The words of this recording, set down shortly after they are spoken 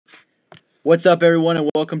What's up, everyone, and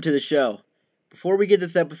welcome to the show. Before we get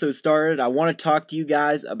this episode started, I want to talk to you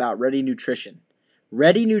guys about Ready Nutrition.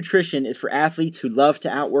 Ready Nutrition is for athletes who love to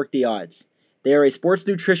outwork the odds. They are a sports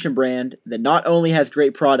nutrition brand that not only has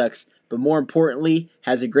great products, but more importantly,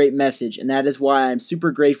 has a great message, and that is why I am super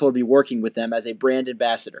grateful to be working with them as a brand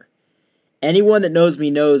ambassador. Anyone that knows me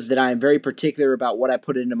knows that I am very particular about what I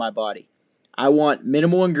put into my body. I want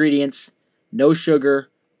minimal ingredients, no sugar,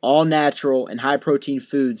 all natural, and high protein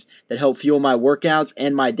foods that help fuel my workouts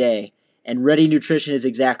and my day, and Ready Nutrition is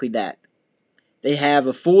exactly that. They have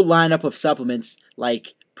a full lineup of supplements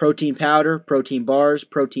like protein powder, protein bars,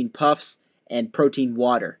 protein puffs, and protein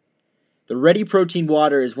water. The Ready Protein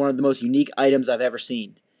Water is one of the most unique items I've ever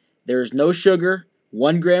seen. There is no sugar,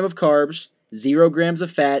 1 gram of carbs, 0 grams of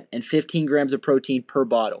fat, and 15 grams of protein per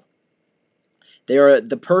bottle. They are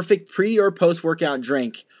the perfect pre or post workout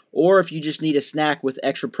drink, or if you just need a snack with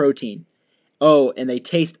extra protein. Oh, and they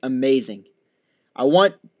taste amazing. I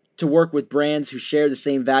want to work with brands who share the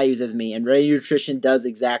same values as me, and Ready Nutrition does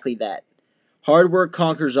exactly that. Hard work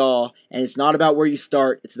conquers all, and it's not about where you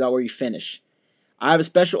start, it's about where you finish. I have a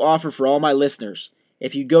special offer for all my listeners.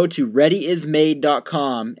 If you go to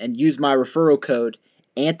readyismade.com and use my referral code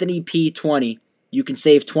AnthonyP20, you can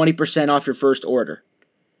save 20% off your first order.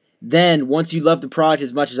 Then, once you love the product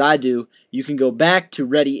as much as I do, you can go back to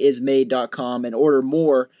readyismade.com and order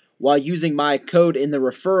more while using my code in the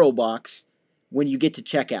referral box when you get to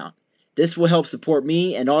checkout. This will help support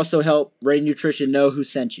me and also help Ready Nutrition know who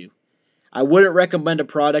sent you. I wouldn't recommend a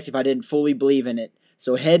product if I didn't fully believe in it,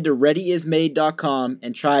 so head to readyismade.com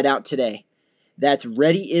and try it out today. That's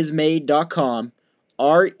readyismade.com,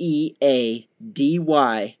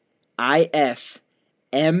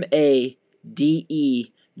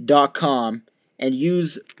 readyismade.com, and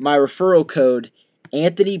use my referral code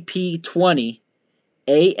AnthonyP20,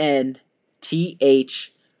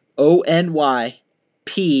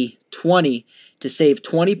 ANTHONYP20, to save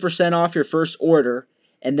 20% off your first order.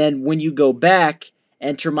 And then when you go back,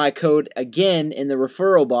 enter my code again in the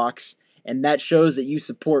referral box, and that shows that you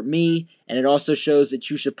support me, and it also shows that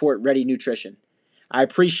you support Ready Nutrition. I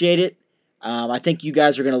appreciate it. I think you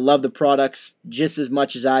guys are going to love the products just as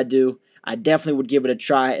much as I do. I definitely would give it a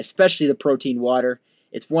try, especially the protein water.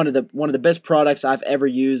 It's one of the best products I've ever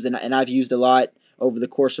used, and I've used a lot over the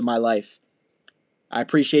course of my life. I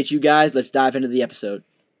appreciate you guys. Let's dive into the episode.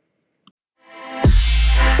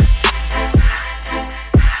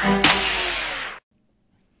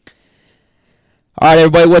 All right,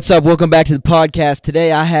 everybody, what's up? Welcome back to the podcast.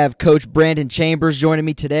 Today I have Coach Brandon Chambers joining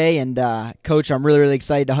me today, and Coach, I'm really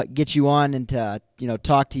excited to get you on and to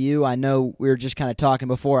talk to you. I know we were just kind of talking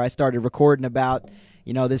before I started recording about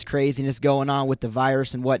this craziness going on with the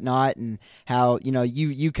virus and whatnot, and how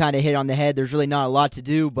you kind of hit on the head. There's really not a lot to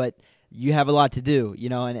do, but you have a lot to do,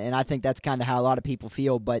 and I think that's kind of how a lot of people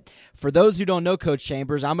feel. But for those who don't know Coach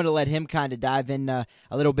Chambers, I'm going to let him kind of dive in a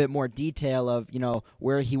little bit more detail of,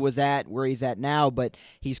 where he was at, where he's at now. But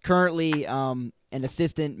he's currently an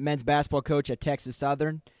assistant men's basketball coach at Texas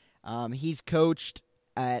Southern. He's coached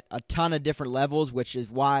at a ton of different levels, which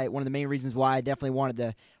is why one of the main reasons why I definitely wanted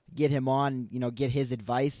to get him on, get his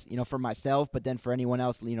advice, for myself, but then for anyone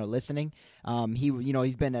else, listening.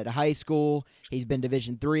 He's been at a high school, he's been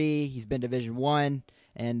Division III, he's been Division I,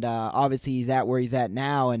 and obviously he's at where he's at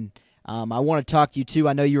now. And I want to talk to you too.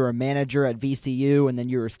 I know you were a manager at VCU, and then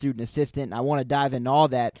you were a student assistant. And I want to dive into all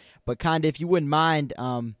that, but kind of, if you wouldn't mind,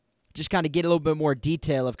 just kind of get a little bit more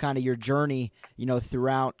detail of kind of your journey,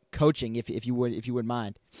 throughout coaching, if you wouldn't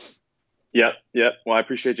mind. Yep. Well, I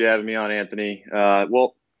appreciate you having me on, Anthony.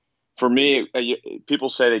 Well, for me, people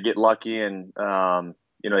say they get lucky and,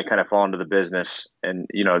 they kind of fall into the business, and,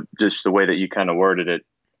 just the way that you kind of worded it,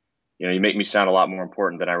 you make me sound a lot more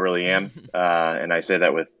important than I really am. And I say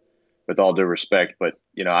that with all due respect, but,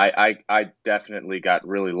 I definitely got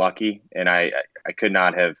really lucky, and I could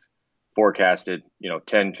not have forecasted,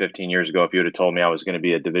 10, 15 years ago, if you would have told me I was going to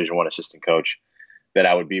be a Division I assistant coach, that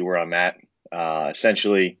I would be where I'm at.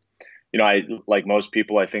 Essentially, I, like most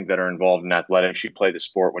people, I think, that are involved in athletics, you play the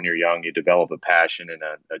sport when you're young, you develop a passion and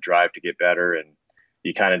a drive to get better, and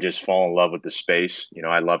you kind of just fall in love with the space.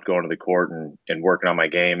 I loved going to the court and working on my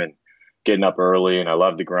game and getting up early, and I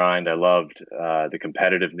loved the grind. I loved the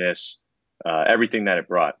competitiveness, everything that it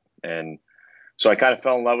brought. And so I kind of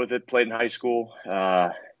fell in love with it, played in high school,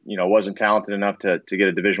 wasn't talented enough to get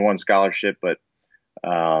a Division I scholarship, but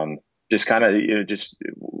just kind of,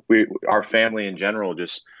 our family in general,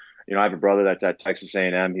 just, I have a brother that's at Texas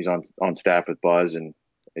A&M. He's on staff with Buzz, and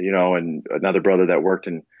and another brother that worked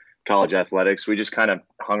in college athletics. We just kind of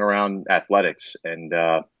hung around athletics, and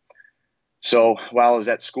so while I was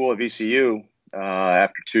at school at VCU,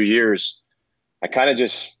 after 2 years, I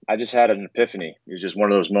just had an epiphany. It was just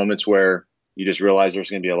one of those moments where you just realize there's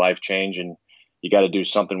going to be a life change, and you got to do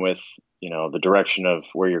something with, the direction of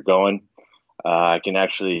where you're going. I can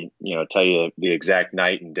actually, tell you the exact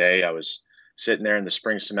night and day. I was sitting there in the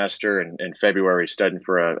spring semester in February studying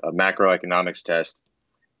for a macroeconomics test,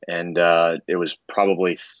 and it was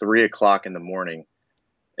probably 3 o'clock in the morning.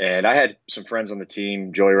 And I had some friends on the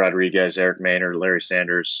team: Joey Rodriguez, Eric Maynard, Larry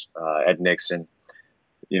Sanders, Ed Nixon.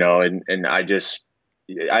 And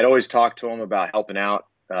I'd always talk to him about helping out.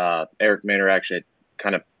 Eric Maynard actually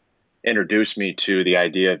kind of introduced me to the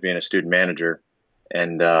idea of being a student manager.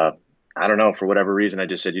 And I don't know, for whatever reason, I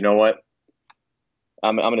just said, you know what?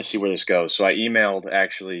 I'm going to see where this goes. So I emailed,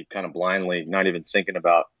 actually kind of blindly, not even thinking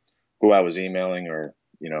about who I was emailing or,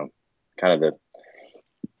 kind of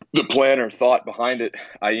the plan or thought behind it.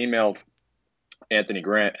 I emailed Anthony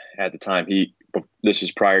Grant at the time. This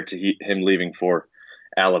is prior to him leaving for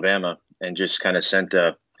Alabama, and just kind of sent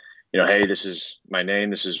hey, this is my name.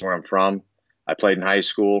 This is where I'm from. I played in high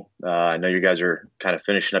school. I know you guys are kind of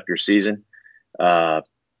finishing up your season. I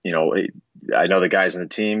know the guys on the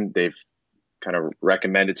team. They've kind of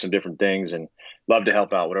recommended some different things, and love to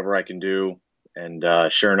help out whatever I can do. And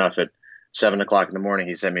sure enough, at 7 o'clock in the morning,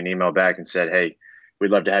 he sent me an email back and said, "Hey,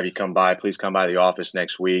 we'd love to have you come by. Please come by the office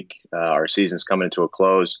next week. Our season's coming to a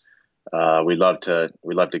close. We'd love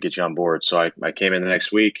to get you on board." So I came in the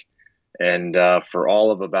next week, and for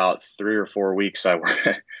all of about 3 or 4 weeks, I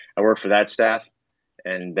worked for that staff,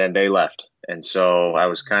 and then they left, and so I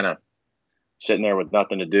was kind of sitting there with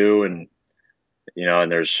nothing to do, and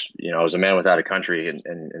and there's I was a man without a country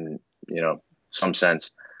in some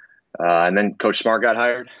sense. And then Coach Smart got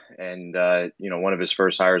hired, and one of his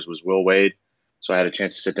first hires was Will Wade. So I had a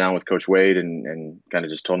chance to sit down with Coach Wade and kind of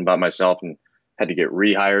just told him about myself, and had to get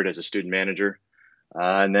rehired as a student manager.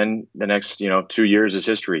 And then the next, 2 years is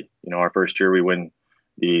history. Our first year we win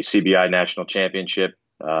the CBI National Championship.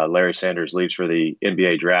 Larry Sanders leaves for the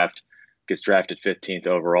NBA draft, gets drafted 15th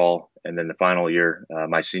overall. And then the final year,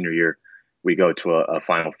 my senior year, we go to a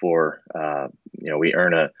Final Four.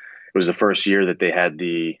 It was the first year that they had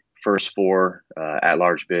the first four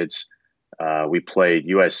at-large bids. We played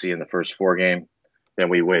USC in the first four game. Then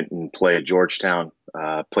we went and played Georgetown,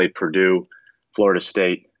 played Purdue, Florida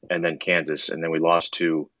State, and then Kansas. And then we lost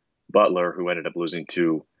to Butler, who ended up losing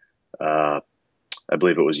to, I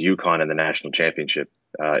believe it was UConn in the national championship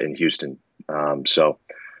in Houston.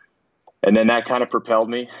 And then that kind of propelled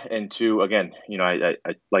me into, again, I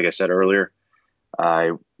like I said earlier,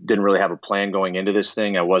 I didn't really have a plan going into this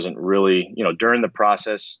thing. I wasn't really, during the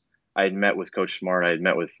process, I had met with Coach Smart. I had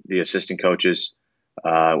met with the assistant coaches,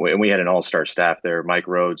 and we had an all-star staff there. Mike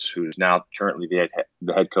Rhodes, who's now currently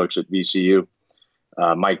the head coach at VCU.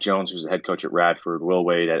 Mike Jones, who's the head coach at Radford. Will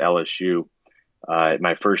Wade at LSU.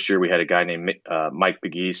 My first year, we had a guy named Mike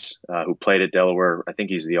Pegues, who played at Delaware. I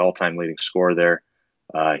think he's the all-time leading scorer there.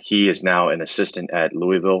 He is now an assistant at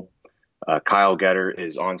Louisville. Kyle Getter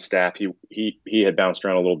is on staff. He had bounced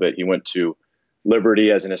around a little bit. He went to Liberty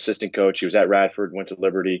as an assistant coach. He was at Radford, went to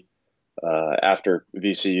Liberty after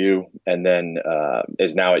VCU, and then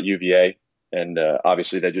is now at UVA. And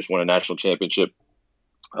obviously, they just won a national championship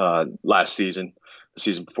last season, the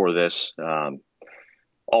season before this.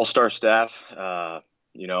 All-star staff, had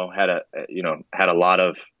a lot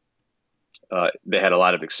of. They had a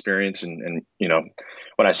lot of experience, and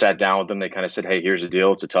when I sat down with them, they kind of said, "Hey, here's the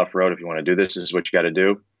deal. It's a tough road. If you want to do this, this is what you got to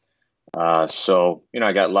do." So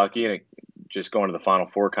I got lucky, and just going to the Final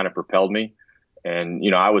Four kind of propelled me. And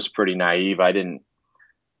I was pretty naive. I didn't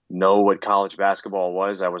know what college basketball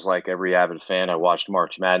was. I was like every avid fan. I watched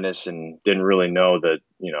March Madness and didn't really know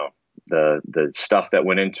the stuff that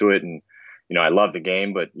went into it. And I love the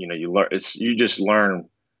game, but you just learn.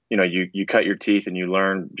 You cut your teeth and you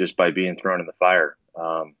learn just by being thrown in the fire.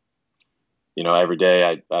 Every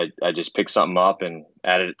day I just picked something up and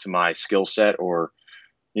added it to my skill set, or,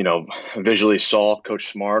 visually saw Coach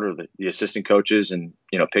Smart or the assistant coaches and,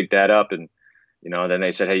 picked that up. And, then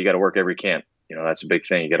they said, "Hey, you got to work every camp." That's a big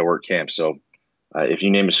thing. You got to work camp. So if you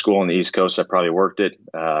name a school on the East Coast, I probably worked it.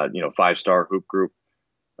 5-star hoop group,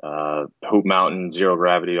 Hoop Mountain, Zero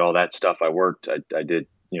Gravity, all that stuff. I worked. I did,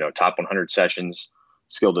 top 100 sessions,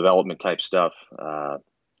 skill development type stuff,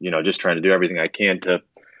 just trying to do everything I can to,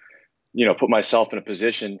 put myself in a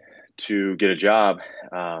position to get a job.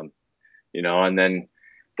 And then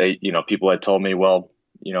people had told me, well,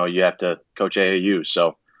 you have to coach AAU.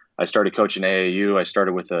 So I started coaching AAU. I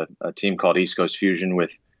started with a team called East Coast Fusion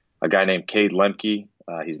with a guy named Cade Lemke.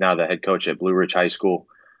 He's now the head coach at Blue Ridge High School.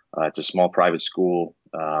 It's a small private school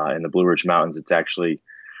in the Blue Ridge Mountains. It's actually,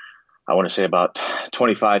 I want to say, about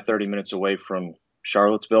 25, 30 minutes away from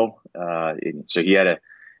Charlottesville. So he had a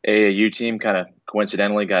AAU team, kind of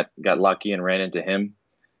coincidentally got lucky and ran into him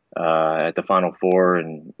at the Final Four,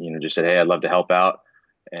 and just said, hey, I'd love to help out.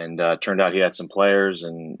 And turned out he had some players,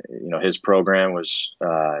 and his program was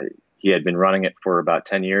he had been running it for about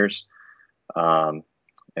 10 years, and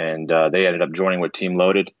they ended up joining with Team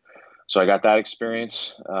Loaded. So I got that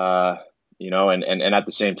experience, and at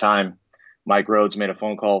the same time, Mike Rhodes made a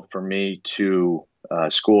phone call for me to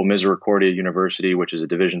school Misericordia University, which is a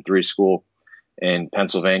Division III school in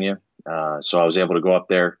Pennsylvania. So I was able to go up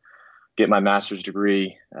there, get my master's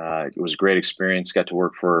degree. It was a great experience. Got to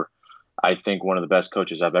work for, I think, one of the best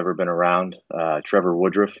coaches I've ever been around, Trevor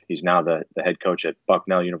Woodruff. He's now the head coach at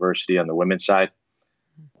Bucknell University on the women's side.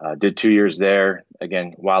 Did 2 years there.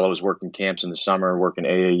 Again, while I was working camps in the summer, working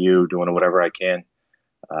AAU, doing whatever I can.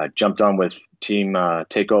 Jumped on with Team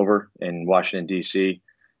Takeover in Washington, D.C.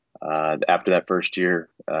 After that first year,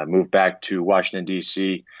 moved back to Washington,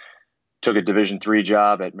 D.C., took a Division III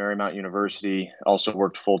job at Marymount University, also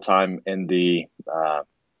worked full-time in the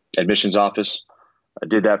admissions office. I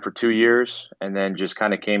did that for 2 years, and then just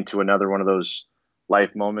kind of came to another one of those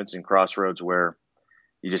life moments and crossroads where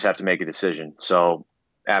you just have to make a decision. So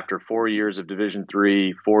after 4 years of Division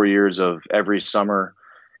III, 4 years of every summer,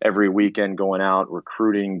 every weekend going out,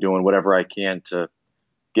 recruiting, doing whatever I can to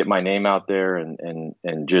get my name out there and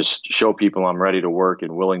just show people I'm ready to work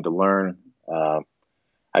and willing to learn,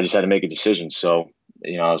 I just had to make a decision. So,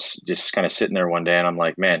 I was just kind of sitting there one day and I'm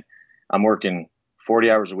like, man, I'm working 40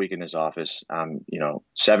 hours a week in this office. I'm,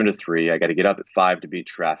 7 to 3. I got to get up at 5 to beat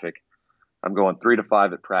traffic. I'm going 3 to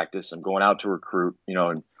 5 at practice. I'm going out to recruit,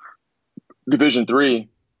 in Division III,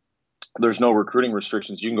 there's no recruiting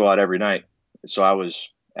restrictions. You can go out every night. So I was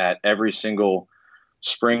at every single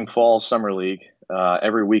spring, fall, summer league.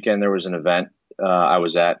 Every weekend there was an event I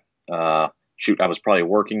was at. I was probably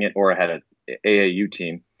working it, or I had an AAU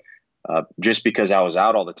team. Just because I was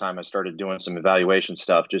out all the time, I started doing some evaluation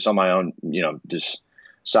stuff just on my own, just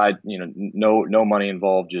side, no money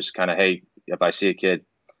involved, just kind of, hey, if I see a kid,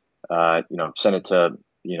 send it to,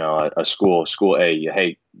 a school A.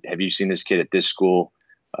 Hey, have you seen this kid at this school?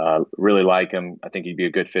 Really like him. I think he'd be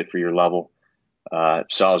a good fit for your level.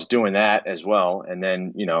 So I was doing that as well. And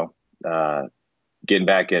then, getting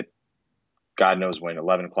back at God knows when,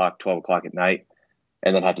 11 o'clock, 12 o'clock at night,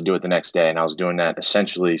 and then had to do it the next day. And I was doing that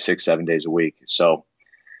essentially 6-7 days a week. So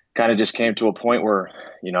kind of just came to a point where,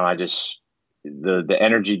 the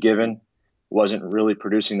energy given wasn't really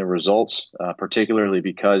producing the results, particularly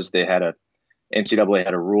because NCAA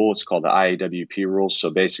had a rule. It's called the IAWP rule.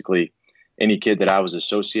 So basically any kid that I was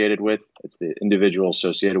associated with, it's the individual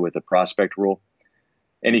associated with a prospect rule.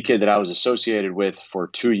 Any kid that I was associated with for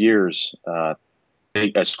 2 years, a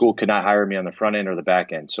school could not hire me on the front end or the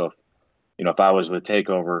back end. So if I was with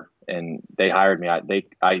Takeover and they hired me,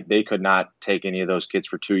 they could not take any of those kids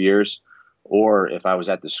for 2 years. Or if I was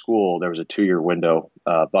at the school, there was a 2-year window,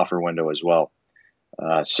 buffer window as well.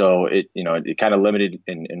 So it kind of limited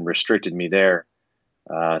and restricted me there.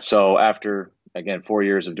 So after, again, 4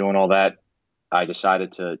 years of doing all that, I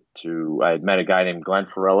decided I had met a guy named Glenn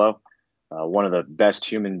Farello, one of the best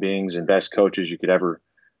human beings and best coaches you could ever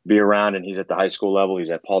be around. And he's at the high school level. He's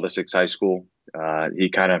at Paul VI High School. He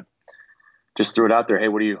kind of just threw it out there. Hey,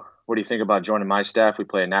 what do you think about joining my staff? We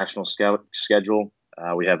play a national schedule.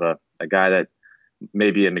 We have a guy that may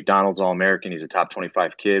be a McDonald's All-American. He's a top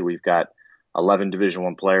 25 kid. We've got 11 Division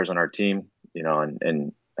I players on our team,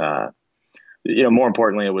 more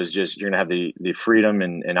importantly, it was just, you're going to have the freedom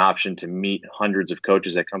and option to meet hundreds of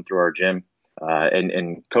coaches that come through our gym.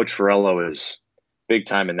 And Coach Farello is big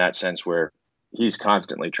time in that sense, where he's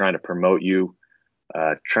constantly trying to promote you,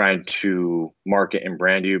 trying to market and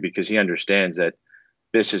brand you, because he understands that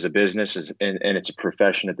this is a business and it's a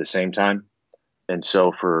profession at the same time. And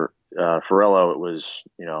so for Farello, it was,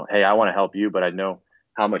 hey, I want to help you, but I know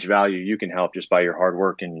how much value you can help just by your hard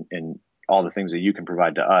work and all the things that you can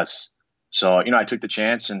provide to us. So, I took the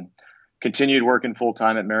chance and continued working full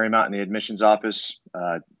time at Marymount in the admissions office,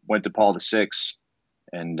 went to Paul VI,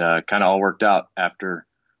 and kind of all worked out. After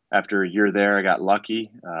a year there, I got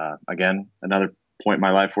lucky. Again, another point in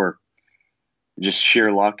my life where just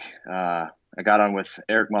sheer luck. I got on with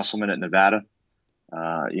Eric Musselman at Nevada.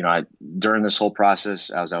 During this whole process,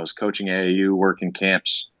 as I was coaching AAU, working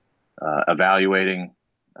camps, evaluating,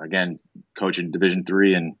 again, coaching Division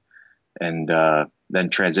III and then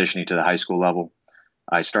transitioning to the high school level,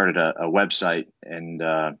 I started a website and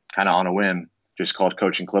kind of on a whim, just called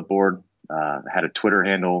Coaching Clipboard. Had a Twitter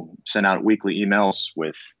handle, sent out weekly emails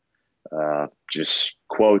with just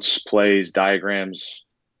quotes, plays, diagrams,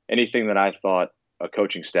 anything that I thought a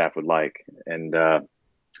coaching staff would like. And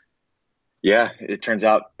Yeah, it turns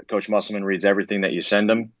out Coach Musselman reads everything that you send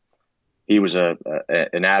him. He was an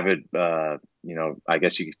avid, I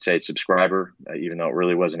guess you could say subscriber, even though it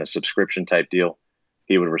really wasn't a subscription type deal.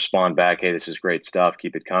 He would respond back, "Hey, this is great stuff.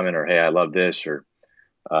 Keep it coming," or "Hey, I love this," or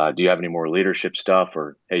 "Do you have any more leadership stuff?"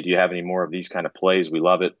 or "Hey, do you have any more of these kind of plays? We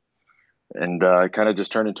love it." And it kind of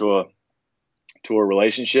just turned into a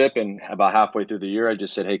relationship. And about halfway through the year, I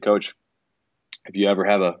just said, "Hey, Coach, if you ever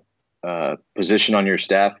have a position on your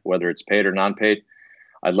staff, whether it's paid or non-paid,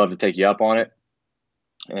 I'd love to take you up on it."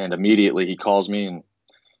 And immediately he calls me and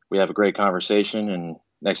we have a great conversation. And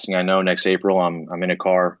next thing I know, next April, I'm in a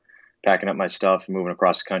car, packing up my stuff, moving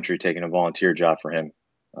across the country, taking a volunteer job for him.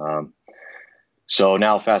 Um, so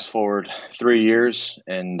now, fast forward 3 years,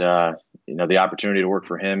 and the opportunity to work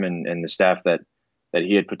for him and the staff that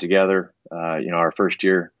he had put together. Our first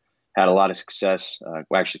year had a lot of success.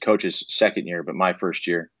 Well, actually, Coach's second year, but my first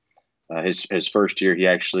year. His first year, he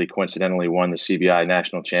actually coincidentally won the CBI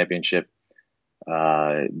national championship,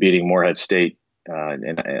 beating Morehead State.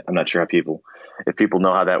 And I'm not sure if people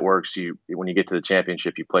know how that works. When you get to the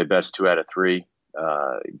championship, you play best 2 out of 3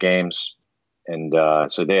 games, and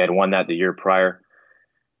so they had won that the year prior.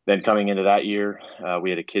 Then coming into that year, we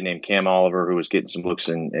had a kid named Cam Oliver who was getting some looks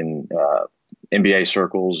in NBA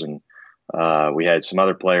circles, and we had some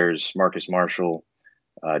other players, Marcus Marshall,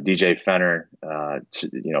 DJ Fenner,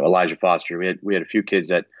 Elijah Foster. We had a few kids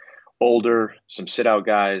that older, some sit out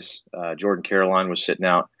guys. Jordan Caroline was sitting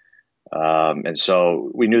out. And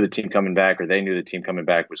so we knew the team coming back, or they knew the team coming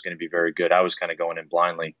back was going to be very good. I was kind of going in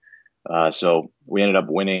blindly. So we ended up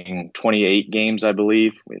winning 28 games, I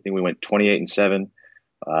believe. I think we went 28-7.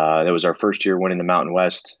 That was our first year winning the Mountain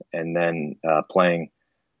West, and then playing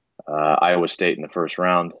Iowa State in the first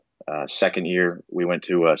round. Second year, we went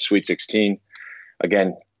to Sweet 16.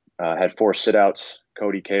 Again, had 4 sit-outs: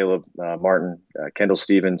 Cody, Caleb, Martin, Kendall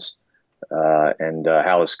Stevens, and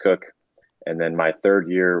Hallis Cook. And then my third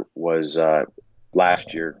year was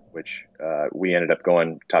last year, which we ended up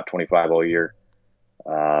going top 25 all year.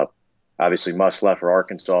 Obviously, Muss left for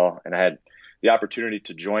Arkansas, and I had the opportunity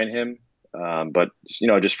to join him. But,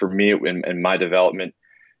 just for me and my development,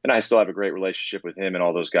 and I still have a great relationship with him and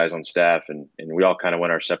all those guys on staff, and we all kind of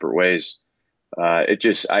went our separate ways.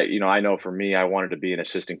 I know for me, I wanted to be an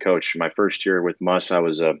assistant coach. My first year with Muss, I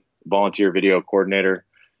was a volunteer video coordinator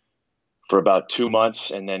for about 2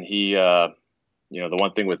 months. And then he, the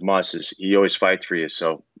one thing with Muss is he always fights for you.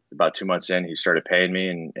 So about 2 months in, he started paying me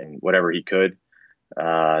and whatever he could,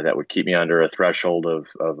 that would keep me under a threshold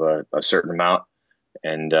of a certain amount.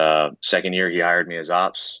 And second year, he hired me as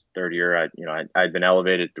ops. Third year, I'd been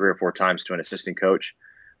elevated 3 or 4 times to an assistant coach.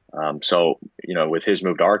 So, with his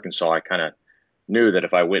move to Arkansas, I kind of knew that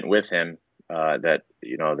if I went with him, that,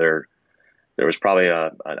 there was probably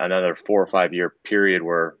another 4 or 5 year period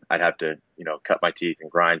where I'd have to, cut my teeth and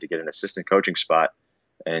grind to get an assistant coaching spot.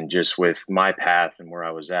 And just with my path and where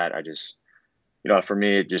I was at, I just, for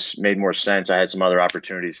me, it just made more sense. I had some other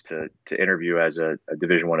opportunities to interview as a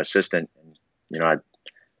Division I assistant. And, I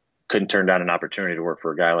couldn't turn down an opportunity to work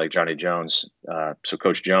for a guy like Johnny Jones. So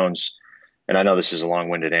Coach Jones, and I know this is a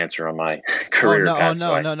long-winded answer on my career path.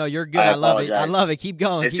 No, you're good. I love it. I love it. Keep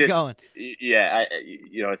going. Keep going. Yeah,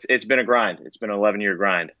 it's been a grind. It's been an 11-year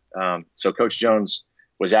grind. So Coach Jones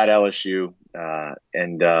was at LSU,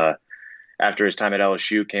 and after his time at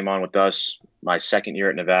LSU, came on with us my second year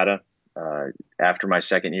at Nevada. After my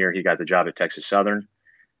second year, he got the job at Texas Southern.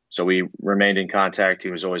 So we remained in contact.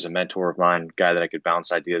 He was always a mentor of mine, guy that I could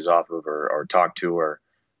bounce ideas off of or talk to, or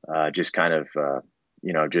just kind of,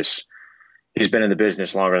 just he's been in the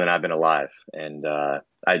business longer than I've been alive. And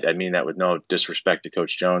I mean that with no disrespect to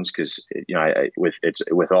Coach Jones, because,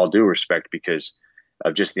 with all due respect, because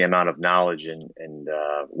of just the amount of knowledge and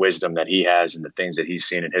wisdom that he has and the things that he's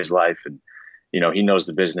seen in his life. And, he knows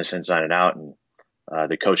the business inside and out, and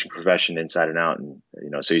the coaching profession inside and out. And,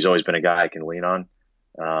 so he's always been a guy I can lean on.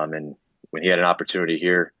 And when he had an opportunity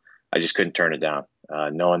here, I just couldn't turn it down,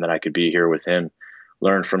 knowing that I could be here with him,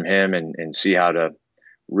 learn from him, and see how to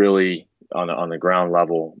really on the ground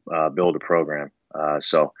level build a program.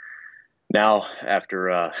 So now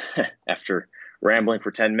after after rambling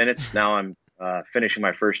for 10 minutes, now I'm finishing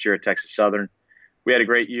my first year at Texas Southern. We had a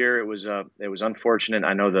great year. It was unfortunate.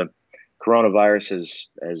 I know the coronavirus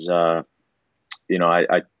has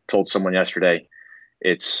I told someone yesterday,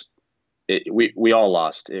 we all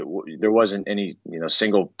lost. There wasn't any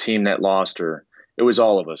single team that lost, or it was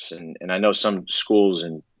all of us. And I know some schools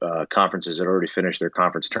and conferences had already finished their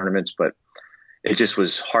conference tournaments, but it just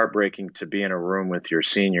was heartbreaking to be in a room with your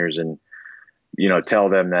seniors and tell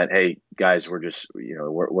them that, hey guys, we're just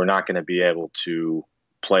we're not going to be able to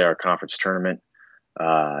play our conference tournament.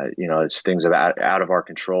 It's things out of our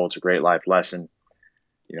control. It's a great life lesson.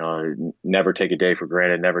 Never take a day for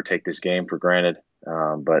granted, never take this game for granted.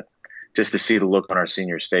 But just to see the look on our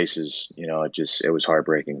seniors' faces, it was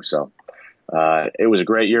heartbreaking. So it was a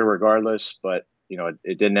great year regardless, but,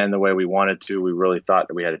 it didn't end the way we wanted to. We really thought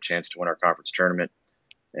that we had a chance to win our conference tournament.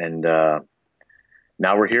 And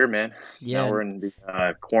now we're here, man. Yeah. Now we're in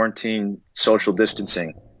the quarantine social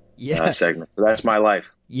distancing Yeah. segment. So that's my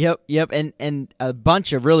life. Yep. And a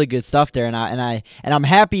bunch of really good stuff there. And I'm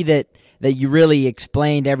happy that you really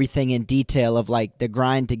explained everything in detail of like the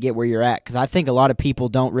grind to get where you're at. Cause I think a lot of people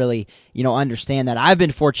don't really, understand that. I've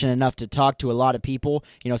been fortunate enough to talk to a lot of people,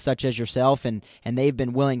 such as yourself, and they've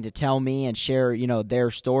been willing to tell me and share,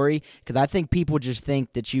 their story. Cause I think people just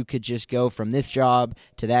think that you could just go from this job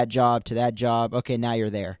to that job to that job. Okay. Now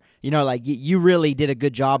you're there. Like you really did a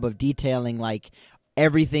good job of detailing like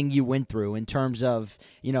everything you went through in terms of,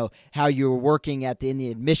 how you were working in the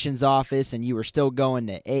admissions office and you were still going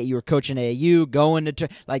to you were coaching AAU, going to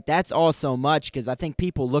like that's all so much, because I think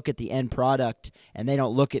people look at the end product and they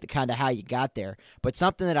don't look at kind of how you got there. But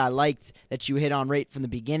something that I liked that you hit on right from the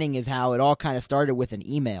beginning is how it all kind of started with an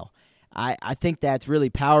email. I think that's really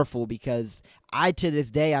powerful, because to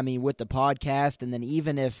this day, with the podcast, and then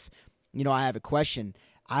even if, I have a question,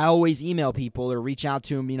 I always email people or reach out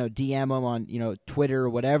to them, DM them on, Twitter or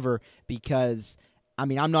whatever, because,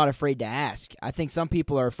 I'm not afraid to ask. I think some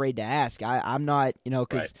people are afraid to ask. I'm not,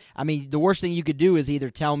 because, Right. The worst thing you could do is either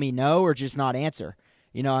tell me no or just not answer.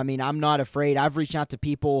 I'm not afraid. I've reached out to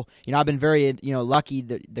people. I've been very, lucky.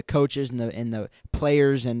 The coaches and the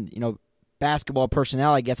players and basketball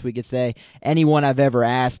personnel, I guess we could say, anyone I've ever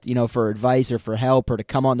asked, for advice or for help or to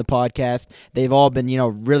come on the podcast, they've all been,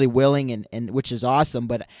 really willing, and which is awesome.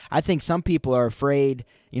 But I think some people are afraid,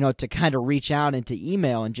 to kind of reach out and to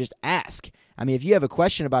email and just ask. If you have a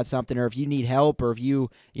question about something, or if you need help, or if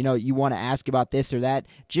you want to ask about this or that,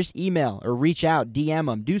 just email or reach out, DM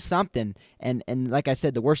them, do something. And like I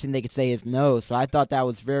said, the worst thing they could say is no. So I thought that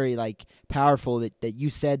was very powerful that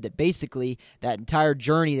you said that basically that entire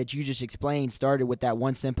journey that you just explained started with that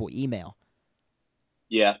one simple email.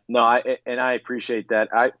 Yeah, no, I appreciate that.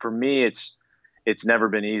 For me, it's never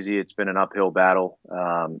been easy. It's been an uphill battle.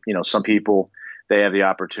 Some people, they have the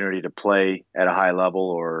opportunity to play at a high level,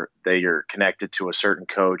 or they are connected to a certain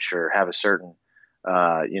coach, or have a certain,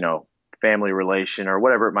 family relation, or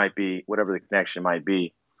whatever it might be, whatever the connection might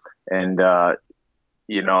be. And, I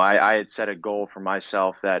had set a goal for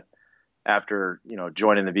myself that after,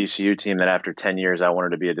 joining the VCU team, that after 10 years, I wanted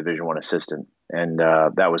to be a Division I assistant. And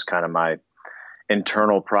that was kind of my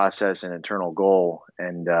internal process and internal goal.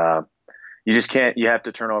 And you just can't, you have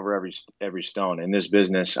to turn over every stone in this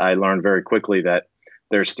business. I learned very quickly that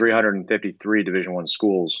there's 353 Division I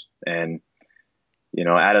schools, and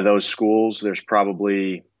out of those schools, there's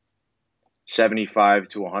probably 75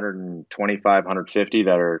 to 125, 150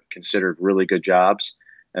 that are considered really good jobs,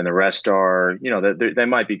 and the rest are, they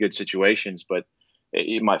might be good situations, but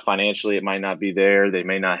it might financially, it might not be there. They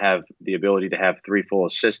may not have the ability to have 3 full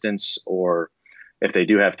assistants, or if they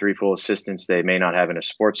do have 3 full assistants, they may not have any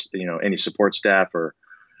support staff or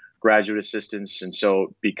graduate assistants. And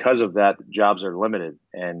so because of that, jobs are limited.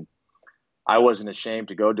 And I wasn't ashamed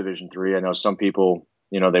to go Division III. I know some people,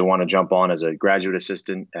 they want to jump on as a graduate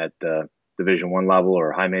assistant at the Division I level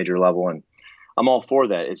or high major level. And I'm all for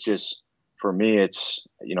that. It's just, for me, it's,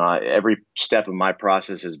 every step of my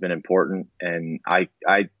process has been important. And I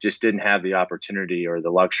just didn't have the opportunity or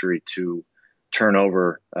the luxury to turn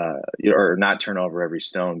over or not turn over every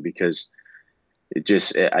stone, because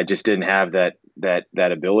I just didn't have that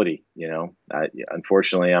ability.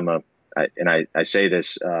 Unfortunately, I say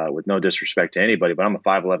this with no disrespect to anybody, but I'm a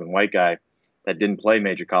 5'11" white guy that didn't play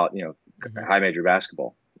major college, high major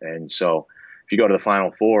basketball. And so if you go to the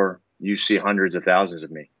Final Four, you see hundreds of thousands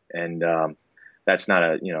of me. And that's not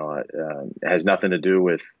it has nothing to do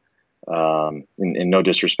with, and no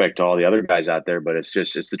disrespect to all the other guys out there, but it's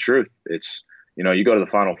the truth. It's, you go to the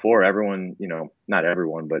Final Four, everyone, not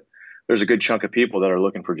everyone, but there's a good chunk of people that are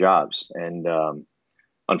looking for jobs. And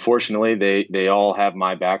unfortunately, they all have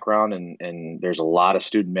my background, and there's a lot of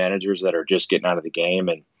student managers that are just getting out of the game.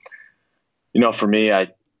 And, for me, I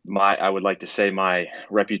would like to say my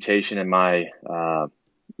reputation and my,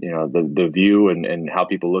 the view and how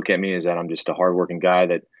people look at me is that I'm just a hardworking guy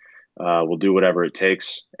that will do whatever it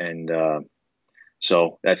takes. And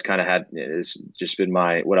so that's kind of it's just been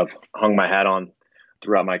what I've hung my hat on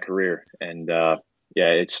throughout my career. And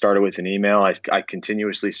it started with an email. I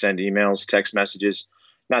continuously send emails, text messages,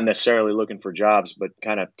 not necessarily looking for jobs, but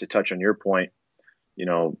kind of to touch on your point,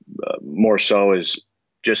 more so is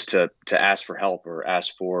just to ask for help, or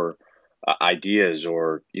ask for ideas,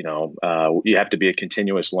 or, you have to be a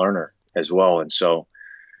continuous learner as well. And so,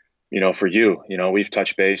 for you, we've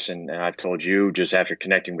touched base, and I've told you just after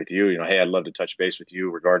connecting with you, hey, I'd love to touch base with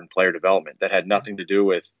you regarding player development. That had nothing to do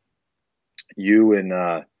with you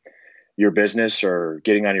and your business or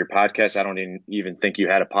getting on your podcast. I don't even think you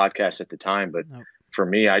had a podcast at the time, but Nope. for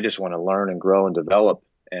me, I just want to learn and grow and develop.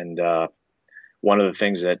 And one of the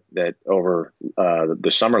things that over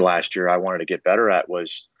the summer last year I wanted to get better at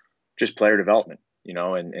was just player development,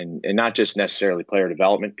 and not just necessarily player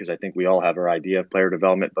development, because I think we all have our idea of player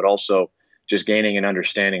development, but also just gaining an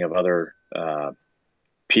understanding of other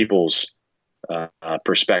people's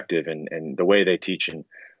perspective and the way they teach and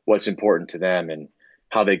what's important to them and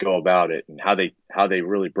how they go about it and how they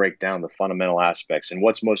really break down the fundamental aspects and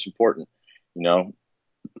what's most important,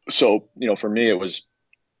 So, for me, it was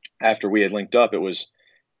after we had linked up, it was,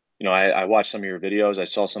 I watched some of your videos. I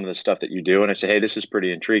saw some of the stuff that you do, and I said, hey, this is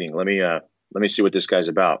pretty intriguing. Let me see what this guy's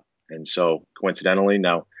about. And so coincidentally,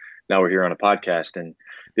 now we're here on a podcast. And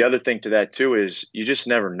the other thing to that too is you just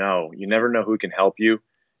never know. You never know who can help you,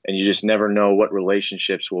 and you just never know what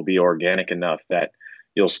relationships will be organic enough that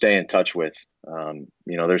you'll stay in touch with.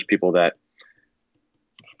 There's people that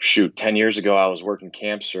 10 years ago, I was working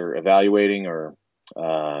camps or evaluating or,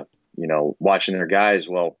 watching their guys.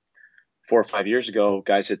 Well, 4 or 5 years ago,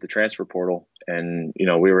 guys hit the transfer portal, and,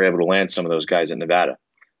 we were able to land some of those guys in Nevada.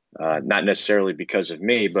 Not necessarily because of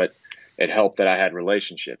me, but it helped that I had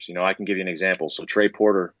relationships. I can give you an example. So Trey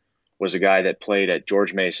Porter was a guy that played at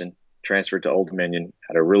George Mason, transferred to Old Dominion,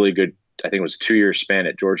 had a really good, I think it was 2-year span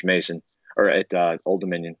at George Mason or at Old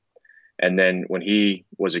Dominion. And then when he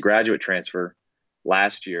was a graduate transfer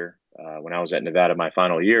last year, when I was at Nevada my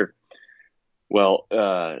final year, well,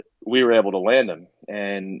 we were able to land him.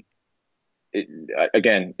 And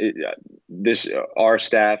our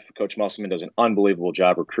staff, Coach Musselman, does an unbelievable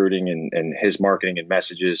job recruiting and his marketing and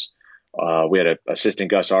messages. We had an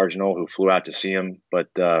assistant, Gus Arginal, who flew out to see him,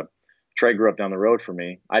 but Trey grew up down the road from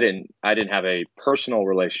me. I didn't have a personal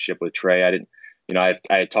relationship with Trey. I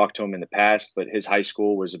had talked to him in the past, but his high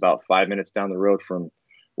school was about 5 minutes down the road from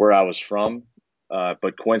where I was from.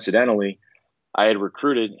 But coincidentally, I had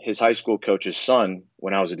recruited his high school coach's son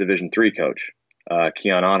when I was a Division III coach,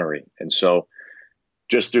 Keon Honoré. And so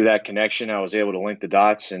just through that connection, I was able to link the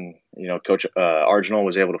dots, and, Coach Arginal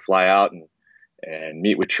was able to fly out and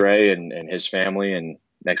meet with Trey and his family. And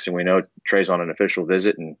next thing we know, Trey's on an official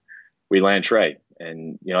visit, and we land Trey.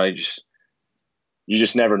 And, you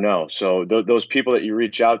just never know. So those people that you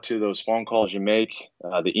reach out to, those phone calls you make,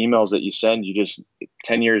 the emails that you send,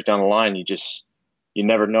 10 years down the line, you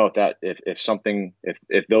never know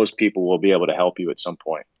if those people will be able to help you at some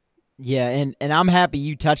point. Yeah, and I'm happy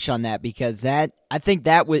you touched on that, because I think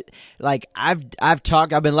that would, like, I've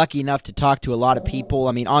been lucky enough to talk to a lot of people,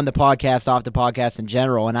 I mean, on the podcast, off the podcast in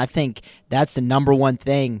general, and I think that's the number one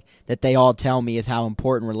thing that they all tell me is how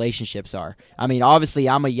important relationships are. I mean, obviously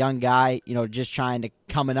I'm a young guy, just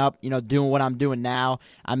coming up, doing what I'm doing now.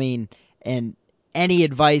 I mean, and any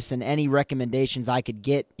advice and any recommendations I could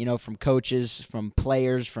get, from coaches, from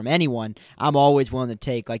players, from anyone, I'm always willing to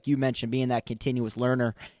take. Like you mentioned, being that continuous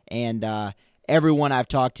learner, and everyone I've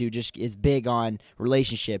talked to just is big on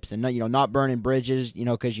relationships and, not burning bridges,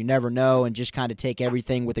 because you never know, and just kind of take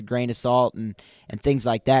everything with a grain of salt and things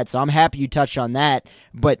like that. So I'm happy you touched on that.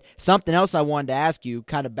 But something else I wanted to ask you,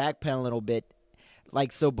 kind of backpedal a little bit,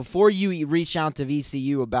 like, so before you reached out to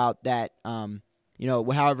VCU about that,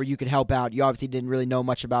 however you could help out, you obviously didn't really know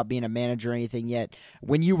much about being a manager or anything yet.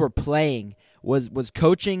 When you were playing, was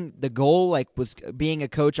coaching the goal? Like, was being a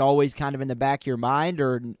coach always kind of in the back of your mind,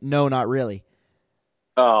 or no, not really?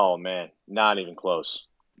 Oh man, not even close.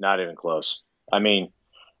 Not even close. I mean,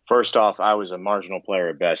 first off, I was a marginal player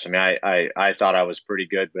at best. I mean, I thought I was pretty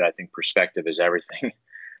good, but I think perspective is everything.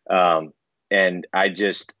 And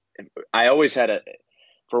I always had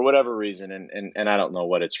for whatever reason, and I don't know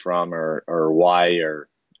what it's from or why, or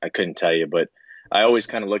I couldn't tell you, but I always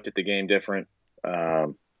kind of looked at the game different,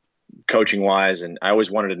 coaching wise, and I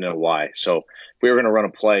always wanted to know why. So if we were going to run a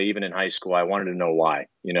play, even in high school, I wanted to know why.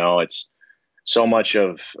 It's so much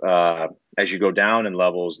of, as you go down in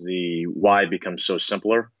levels, the why becomes so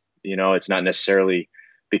simpler. It's not necessarily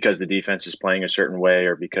because the defense is playing a certain way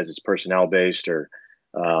or because it's personnel based, or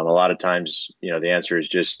a lot of times, the answer is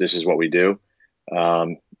just, this is what we do.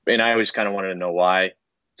 And I always kind of wanted to know why.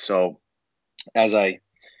 So as I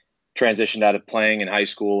transitioned out of playing in high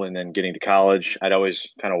school and then getting to college, I'd always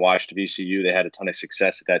kind of watched VCU. They had a ton of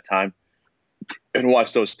success at that time, and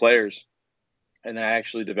watched those players. And I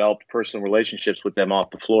actually developed personal relationships with them off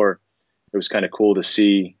the floor. It was kind of cool to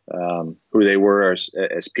see who they were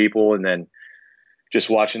as people, and then just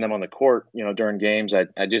watching them on the court, during games, I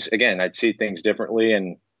just, again, I'd see things differently,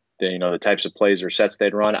 and the types of plays or sets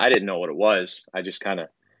they'd run. I didn't know what it was. I just kind of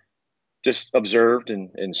just observed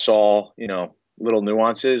and saw, little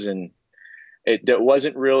nuances. And it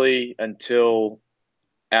wasn't really until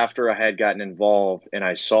after I had gotten involved and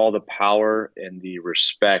I saw the power and the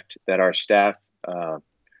respect that our staff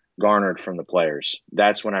garnered from the players.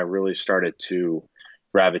 That's when I really started to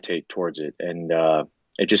gravitate towards it. And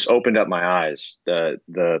it just opened up my eyes.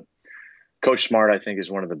 The Coach Smart, I think,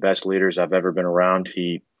 is one of the best leaders I've ever been around.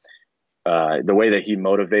 The way that he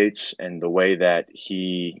motivates and the way that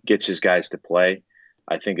he gets his guys to play,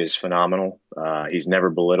 I think, is phenomenal. He's never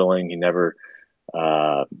belittling. He never,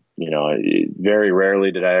 very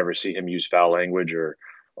rarely did I ever see him use foul language or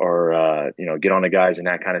get on the guys in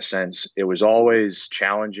that kind of sense. It was always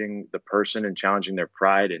challenging the person and challenging their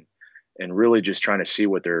pride and really just trying to see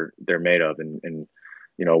what they're made of and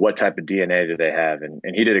what type of DNA do they have. And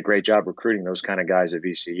he did a great job recruiting those kind of guys at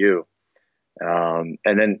VCU. And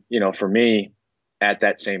then, for me at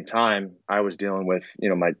that same time, I was dealing with,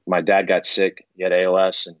 my dad got sick, he had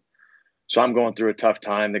ALS. And so I'm going through a tough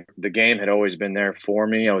time. The game had always been there for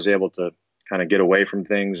me. I was able to kind of get away from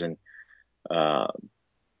things. And,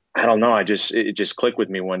 I don't know. It just clicked with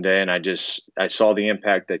me one day. And I saw the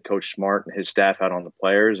impact that Coach Smart and his staff had on the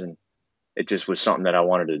players. And it just was something that I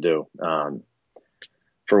wanted to do.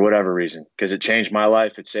 For whatever reason, because it changed my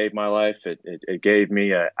life. It saved my life. It gave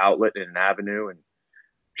me an outlet and an avenue. And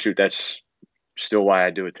shoot, that's still why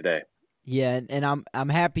I do it today. Yeah, and I'm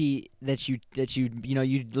happy that you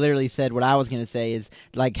you literally said what I was going to say, is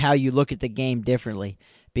like how you look at the game differently.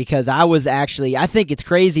 Because I think it's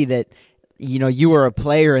crazy that you were a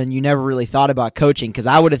player and you never really thought about coaching, because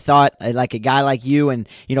I would have thought like a guy like you and,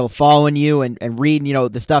 following you and reading,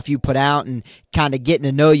 the stuff you put out and kind of getting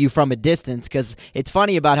to know you from a distance. Because it's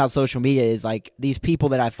funny about how social media is, like these people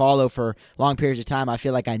that I follow for long periods of time, I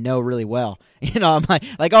feel like I know really well. I'm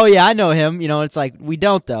like, oh yeah, I know him. It's like we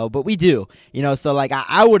don't though, but we do. So like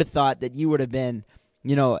I would have thought that you would have been,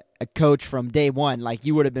 a coach from day one. Like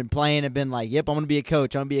you would have been playing and been like, yep, I'm going to be a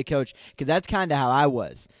coach. I'm going to be a coach. Because that's kind of how I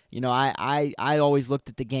was. I always looked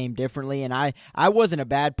at the game differently, and I wasn't a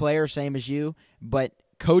bad player, same as you, but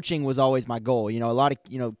coaching was always my goal. A lot of,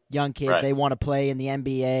 young kids, Right. They want to play in the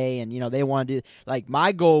NBA and, they want to do, like,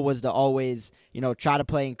 my goal was to always, try to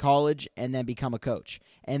play in college and then become a coach.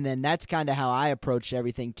 And then that's kind of how I approached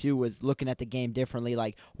everything too, was looking at the game differently,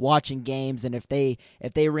 like watching games. And if they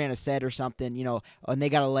ran a set or something, and they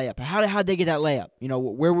got a layup, how'd they get that layup?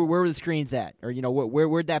 Where were the screens at? Or,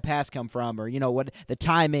 where'd that pass come from? Or, what the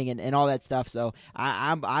timing and all that stuff. So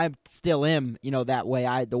I still am, that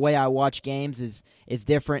way. The way I watch games is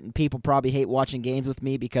different, and people probably hate watching games with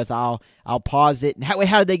me because I'll pause it and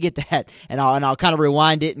how did they get that? And I'll kind of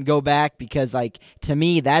rewind it and go back, because like to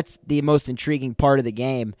me that's the most intriguing part of the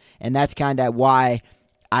game, and that's kind of why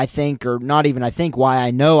I think, or not even I think, why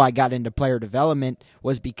I know I got into player development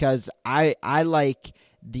was because I like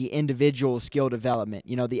the individual skill development.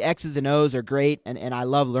 The X's and O's are great, and I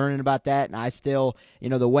love learning about that, and I still,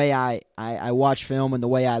 the way I watch film and the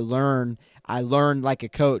way I learn like a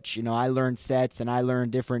coach. I learn sets and I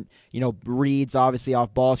learn different, reads, obviously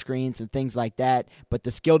off ball screens and things like that, but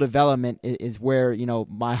the skill development is where,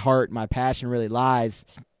 my heart, my passion really lies.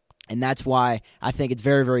 And that's why I think it's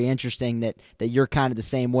very, very interesting that you're kind of the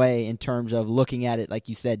same way in terms of looking at it, like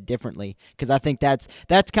you said, differently. Because I think that's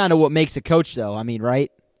kind of what makes a coach, though. I mean, right?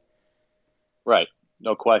 Right.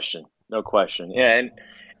 No question. No question. Yeah. And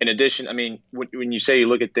in addition, I mean, when you say you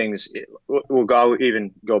look at things, we'll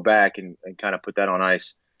even go back and kind of put that on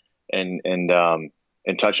ice and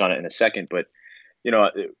touch on it in a second. But,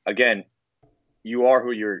 again, you are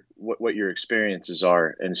what your experiences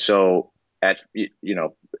are. And so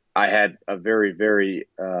I had a very, very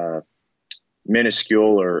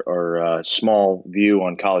minuscule or small view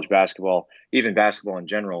on college basketball, even basketball in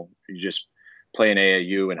general. You just play in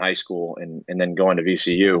AAU in high school and then go into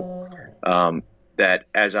VCU. That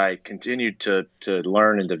as I continued to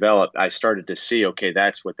learn and develop, I started to see, okay,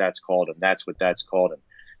 that's what that's called, and that's what that's called. And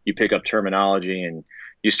you pick up terminology and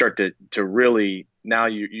you start to really, now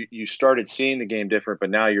you started seeing the game different, but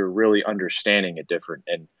now you're really understanding it different.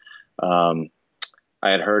 And I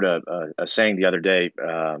had heard a saying the other day,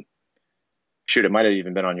 it might have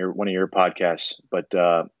even been on one of your podcasts, but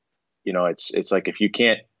it's like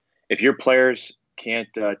if your players can't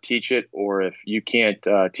teach it, or if you can't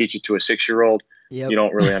teach it to a 6-year-old, Yep. you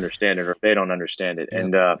don't really understand it, or they don't understand it.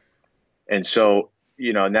 Yep. And so,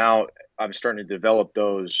 now I'm starting to develop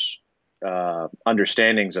those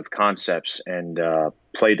understandings of concepts and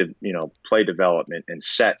play development and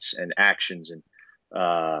sets and actions and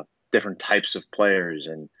different types of players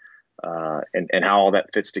and how all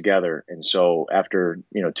that fits together. And so after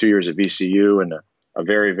 2 years at VCU and a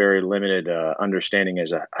very, very limited understanding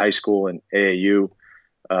as a high school and AAU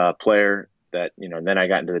player, that then I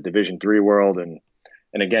got into the Division III world, and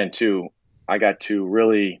again too, I got to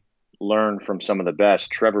really learn from some of the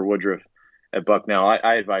best. Trevor Woodruff at Bucknell.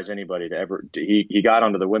 I advise anybody he got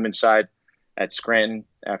onto the women's side at Scranton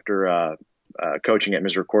after coaching at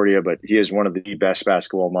Misericordia, but he is one of the best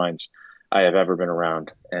basketball minds I have ever been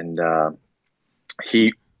around. And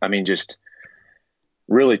just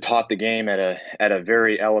really taught the game at a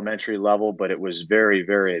very elementary level, but it was very,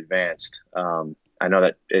 very advanced. I know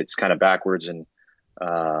that it's kind of backwards and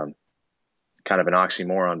kind of an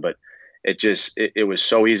oxymoron, but it was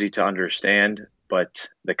so easy to understand, but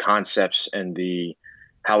the concepts and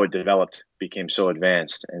how it developed became so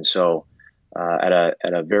advanced. And so at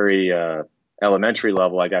a very elementary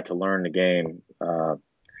level, I got to learn the game,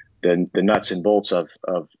 the nuts and bolts of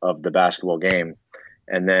the basketball game.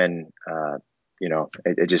 And then,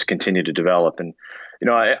 it just continued to develop. And,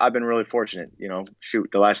 I've been really fortunate.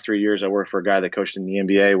 The last 3 years I worked for a guy that coached in the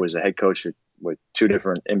NBA, was a head coach with 2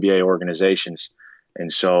 different NBA organizations.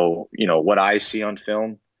 And so, what I see on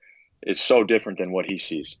film is so different than what he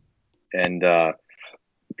sees. And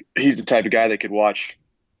he's the type of guy that could watch,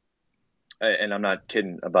 and I'm not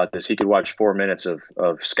kidding about this, he could watch 4 minutes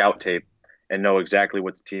of scout tape and know exactly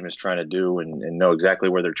what the team is trying to do and know exactly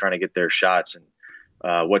where they're trying to get their shots and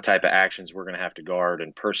what type of actions we're going to have to guard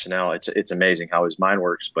and personnel. It's amazing how his mind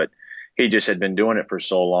works, but he just had been doing it for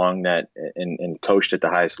so long that and coached at the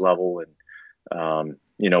highest level and,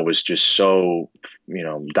 was just so,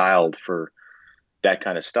 dialed for that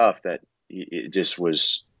kind of stuff that it just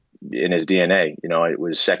was in his DNA. It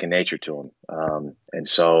was second nature to him. And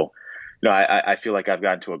so, I feel like I've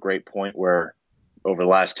gotten to a great point where over the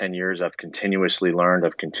last 10 years, I've continuously learned,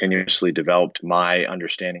 I've continuously developed my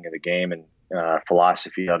understanding of the game and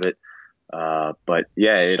philosophy of it. But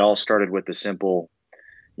yeah, it all started with the simple,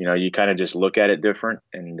 you kind of just look at it different,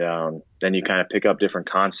 and then you kind of pick up different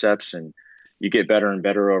concepts and you get better and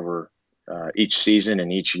better over each season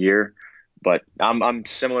and each year. But I'm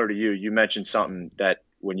similar to you. You mentioned something that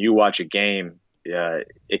when you watch a game,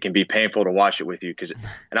 it can be painful to watch it with you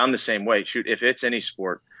and I'm the same way. Shoot, if it's any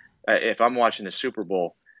sport, if I'm watching the Super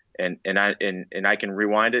Bowl and I can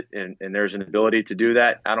rewind it and there's an ability to do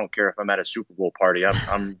that, I don't care if I'm at a Super Bowl party.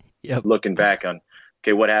 I'm yep. Looking back on,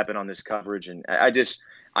 okay, what happened on this coverage, and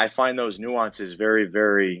I find those nuances very,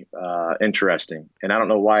 very interesting, and I don't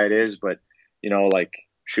know why it is, but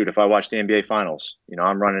shoot, if I watch the NBA Finals,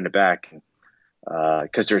 I'm running it back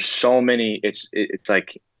because there's so many. It's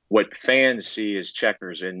like what fans see is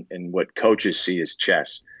checkers and what coaches see is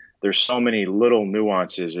chess. There's so many little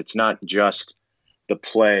nuances. It's not just the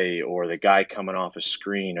play or the guy coming off a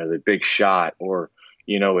screen or the big shot or,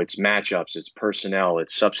 it's matchups, it's personnel,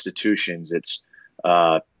 it's substitutions, it's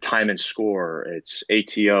time and score, it's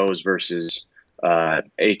ATOs versus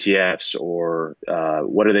ATFs, or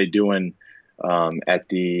what are they doing at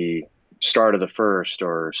the start of the first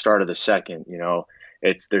or start of the second.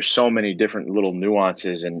 There's so many different little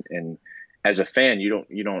nuances, and as a fan, you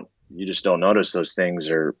just don't notice those things,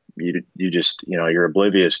 or you just, you're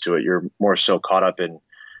oblivious to it. You're more so caught up in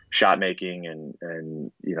shot making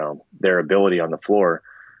and their ability on the floor.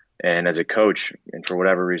 And as a coach, and for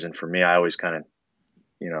whatever reason, for me, I always kind of,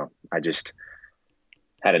 I just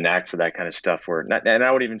had a knack for that kind of stuff and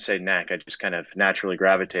I would even say knack. I just kind of naturally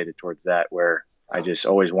gravitated towards that, where I just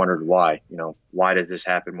always wondered why, why does this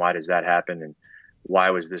happen? Why does that happen? And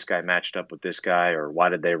why was this guy matched up with this guy, or why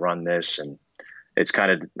did they run this? And it's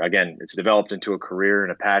kind of, again, it's developed into a career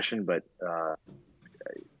and a passion, but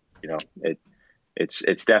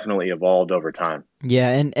it's definitely evolved over time. Yeah,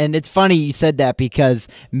 and it's funny you said that, because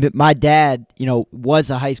my dad,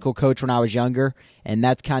 was a high school coach when I was younger, and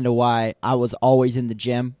that's kind of why I was always in the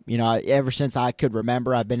gym. Ever since I could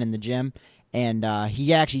remember, I've been in the gym, and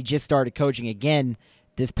he actually just started coaching again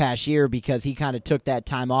this past year because he kind of took that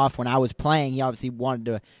time off when I was playing. He obviously wanted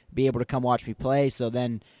to be able to come watch me play, so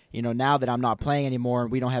then now that I'm not playing anymore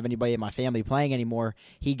and we don't have anybody in my family playing anymore,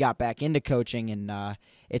 he got back into coaching. And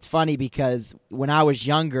it's funny because when I was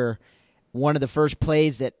younger, one of the first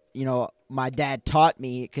plays that, my dad taught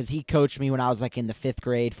me, because he coached me when I was like in the 5th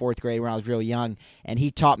grade, 4th grade, when I was real young, and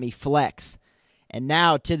he taught me flex. And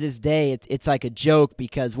now to this day, it's like a joke,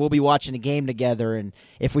 because we'll be watching a game together, and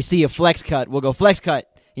if we see a flex cut, we'll go flex cut.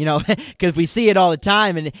 Because we see it all the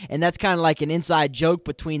time, and that's kind of like an inside joke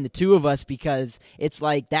between the two of us, because it's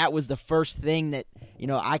like that was the first thing that,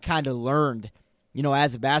 I kind of learned,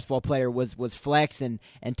 as a basketball player was flex, and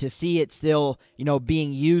to see it still,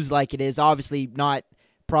 being used like it is, obviously not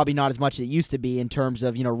probably not as much as it used to be in terms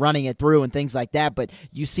of, running it through and things like that. But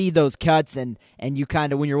you see those cuts, and you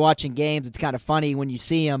kind of, when you're watching games, it's kind of funny when you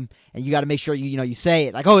see them, and you got to make sure you say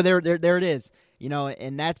it like, oh, there it is,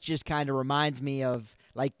 and that just kind of reminds me of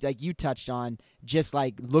like you touched on, just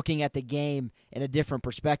like looking at the game in a different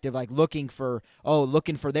perspective, like looking for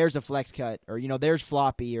there's a flex cut, or there's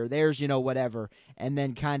floppy, or there's whatever, and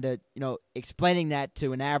then kind of explaining that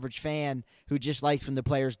to an average fan who just likes when the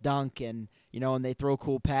players dunk and and they throw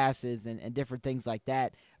cool passes and different things like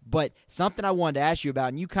that. But something I wanted to ask you about,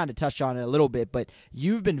 and you kind of touched on it a little bit, but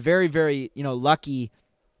you've been very, very lucky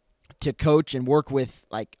to coach and work with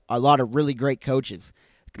like a lot of really great coaches.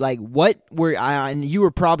 Like and you were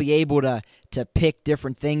probably able to pick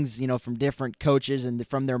different things, from different coaches and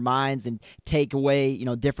from their minds, and take away,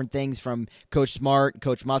 different things from Coach Smart,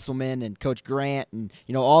 Coach Musselman, and Coach Grant, and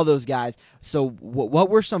all those guys. So what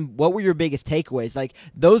were your biggest takeaways? Like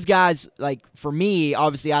those guys, like for me,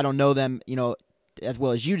 obviously I don't know them, as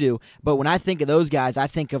well as you do, but when I think of those guys, I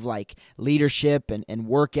think of like leadership and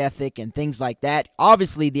work ethic and things like that.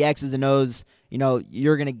 Obviously the X's and O's,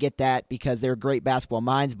 you're going to get that because they're great basketball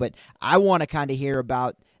minds, but I want to kind of hear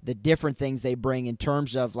about the different things they bring in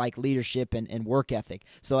terms of like leadership and work ethic.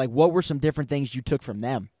 So like, what were some different things you took from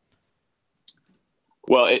them?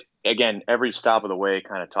 Well, again, every stop of the way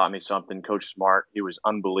kind of taught me something. Coach Smart, he was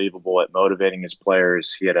unbelievable at motivating his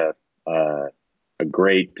players. He had a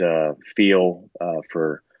great feel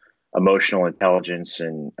for emotional intelligence.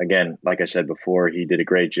 And again, like I said before, he did a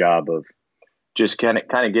great job of just kind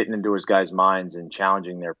of getting into his guys' minds and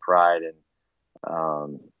challenging their pride,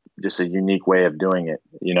 and just a unique way of doing it,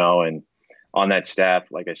 and on that staff,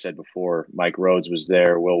 like I said before, Mike Rhodes was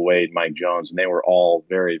there, Will Wade, Mike Jones, and they were all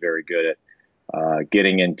very, very good at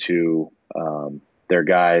getting into their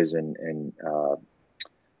guys and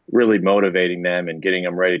really motivating them and getting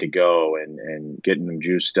them ready to go and getting them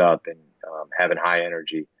juiced up and having high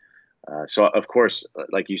energy. So, of course,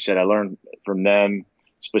 like you said, I learned from them,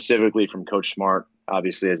 specifically from Coach Smart,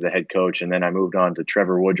 obviously as the head coach. And then I moved on to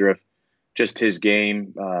Trevor Woodruff, just his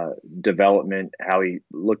game development, how he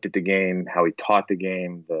looked at the game, how he taught the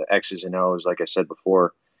game, the X's and O's. Like I said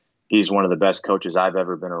before, he's one of the best coaches I've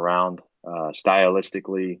ever been around.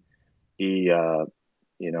 Stylistically, he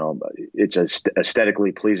it's a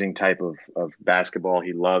aesthetically pleasing type of basketball.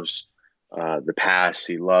 He loves the pass.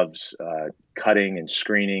 He loves cutting and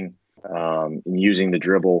screening, and using the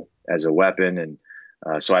dribble as a weapon. And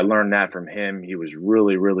so I learned that from him. He was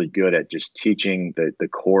really, really good at just teaching the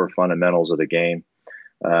core fundamentals of the game.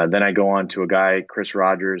 Then I go on to a guy, Chris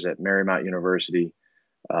Rogers at Marymount University.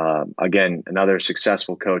 Again, another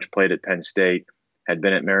successful coach, played at Penn State, had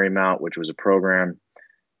been at Marymount, which was a program,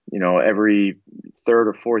 every third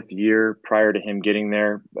or fourth year prior to him getting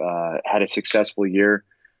there, had a successful year.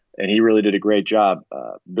 And he really did a great job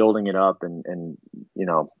building it up and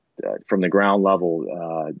from the ground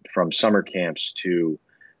level, from summer camps to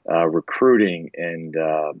recruiting and,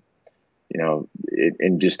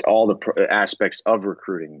 and just all the aspects of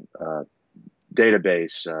recruiting,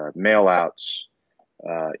 database, mail outs,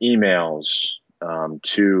 emails,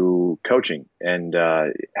 to coaching and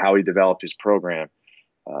how he developed his program,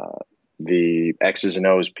 the X's and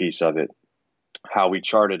O's piece of it, how we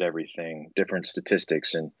charted everything, different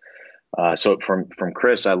statistics. And so from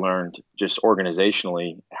Chris, I learned just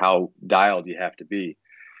organizationally how dialed you have to be,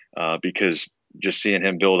 because just seeing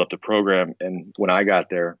him build up the program, and when I got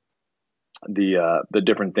there, the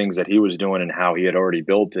different things that he was doing and how he had already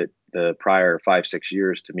built it the prior 5-6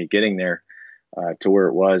 years to me getting there to where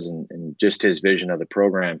it was, and just his vision of the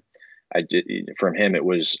program. From him, it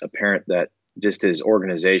was apparent that just his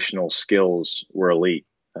organizational skills were elite.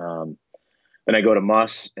 Then I go to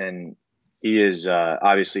Muss, and he is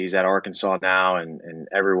obviously he's at Arkansas now, and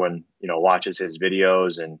everyone watches his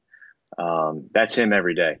videos, and that's him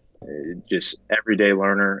every day. Just everyday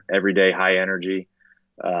learner, everyday high energy.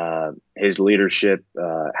 His leadership,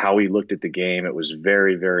 how he looked at the game, it was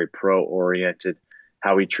very, very pro oriented.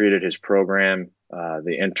 How he treated his program,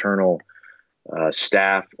 the internal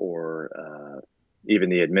staff, or even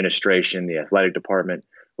the administration, the athletic department,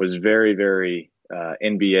 was very, very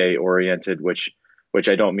NBA oriented, which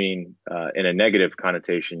I don't mean in a negative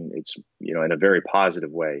connotation. It's, in a very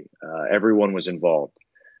positive way. Everyone was involved.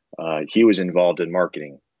 He was involved in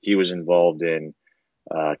marketing. He was involved in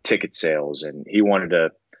ticket sales, and he wanted to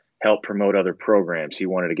help promote other programs. He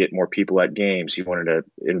wanted to get more people at games. He wanted to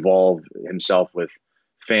involve himself with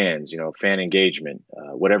fans, fan engagement,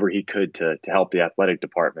 whatever he could to help the athletic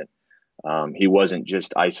department. He wasn't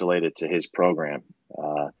just isolated to his program.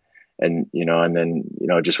 And then,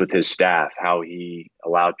 just with his staff, how he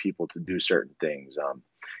allowed people to do certain things.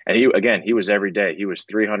 And he was every day. He was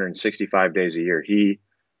 365 days a year. He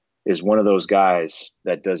is one of those guys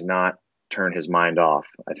that does not turn his mind off.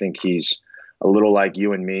 I think he's a little like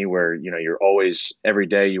you and me, where, you're always, every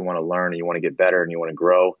day you want to learn and you want to get better and you want to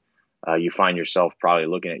grow. You find yourself probably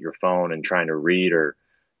looking at your phone and trying to read, or,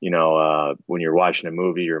 when you're watching a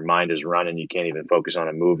movie, your mind is running. You can't even focus on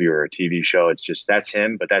a movie or a TV show. It's just, that's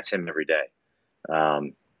him, but that's him every day.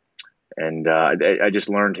 I just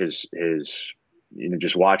learned his,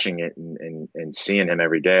 just watching it and seeing him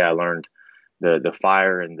every day. I learned the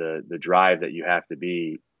fire and the drive that you have to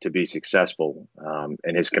be successful,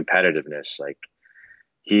 and his competitiveness. Like,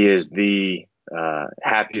 he is the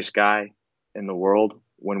happiest guy in the world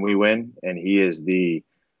when we win, and he is the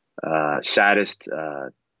saddest,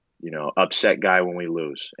 upset guy when we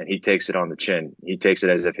lose. And he takes it on the chin. He takes it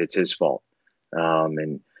as if it's his fault.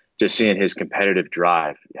 And just seeing his competitive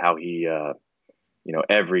drive, how he,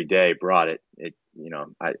 every day brought it.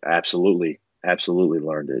 I absolutely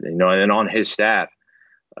learned it. And then on his staff,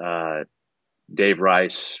 Dave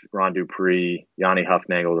Rice, Ron Dupree, Yanni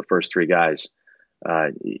Huffnagel, the first three guys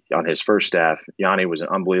on his first staff. Yanni was an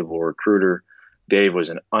unbelievable recruiter. Dave was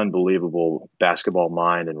an unbelievable basketball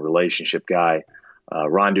mind and relationship guy.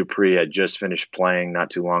 Ron Dupree had just finished playing not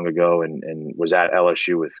too long ago and was at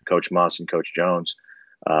LSU with Coach Muss and Coach Jones.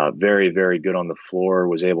 Very, very good on the floor,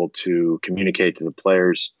 was able to communicate to the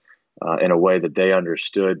players in a way that they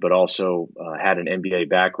understood, but also had an NBA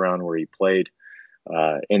background where he played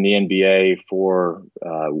in the NBA for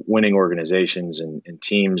winning organizations and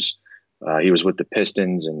teams. He was with the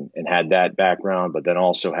Pistons and had that background, but then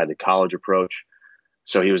also had the college approach.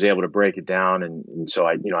 So he was able to break it down. And so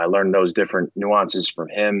I learned those different nuances from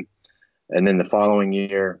him. And then the following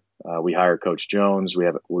year, we hired Coach Jones.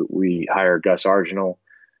 We hired Gus Argenal.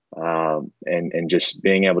 And just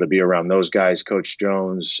being able to be around those guys, Coach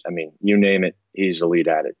Jones, I mean, you name it, he's the lead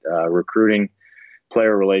at it. Recruiting,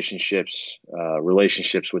 player relationships,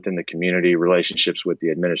 relationships within the community, relationships with the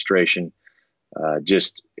administration,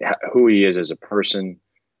 just who he is as a person,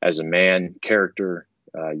 as a man, character.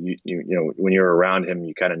 When you're around him,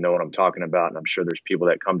 you kind of know what I'm talking about. And I'm sure there's people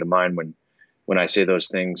that come to mind when I say those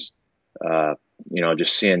things.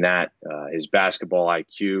 Just seeing that, his basketball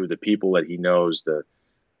IQ, the people that he knows, the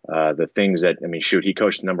things that, he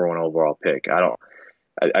coached the number 1 overall pick.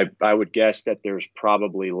 I would guess that there's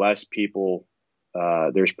probably less people.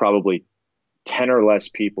 There's probably 10 or less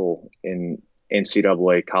people in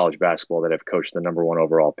NCAA college basketball that have coached the number 1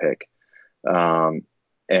 overall pick.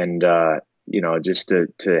 Just to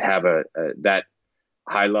have that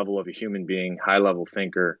high level of a human being, high level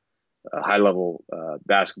thinker, high level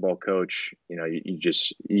basketball coach,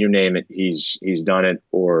 you name it, he's done it,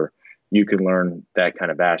 or you can learn that kind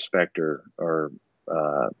of aspect or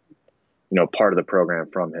part of the program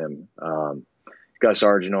from him. Gus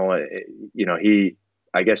Argenal,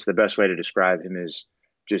 I guess the best way to describe him is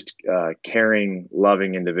just caring,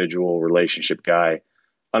 loving individual, relationship guy,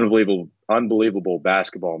 unbelievable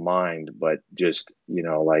basketball mind. But just,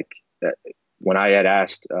 when I had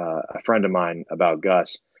asked a friend of mine about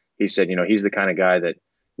Gus, he said, he's the kind of guy that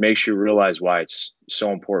makes you realize why it's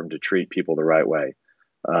so important to treat people the right way.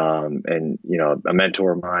 A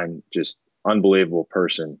mentor of mine, just unbelievable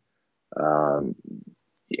person.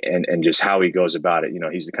 And just how he goes about it,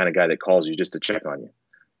 he's the kind of guy that calls you just to check on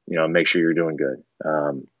you, make sure you're doing good.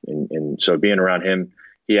 And so being around him,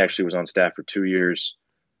 he actually was on staff for 2 years.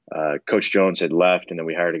 Coach Jones had left, and then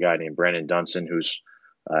we hired a guy named Brandon Dunson, who's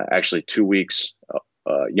actually 2 weeks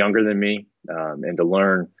younger than me, and to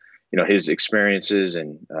learn, his experiences.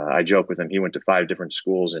 And I joke with him, he went to 5 different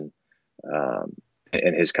schools and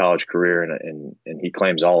in his college career, and he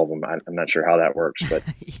claims all of them. I'm not sure how that works, but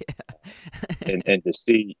and to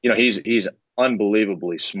see, he's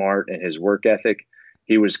unbelievably smart in his work ethic.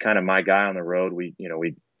 He was kind of my guy on the road. We'd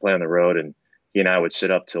play on the road, and he and I would sit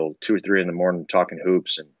up till 2 or 3 in the morning talking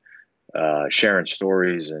hoops and sharing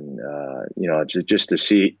stories, and just to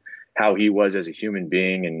see how he was as a human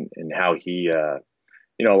being, and how he, a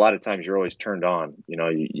lot of times you're always turned on.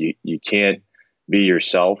 You can't be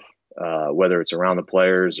yourself. Whether it's around the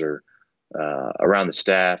players or around the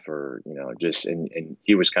staff, or and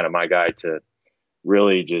he was kind of my guy to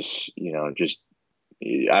really just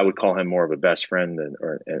I would call him more of a best friend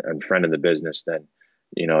or a friend in the business than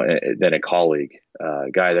a colleague,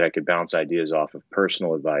 guy that I could bounce ideas off of,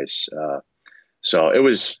 personal advice. So it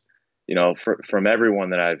was, from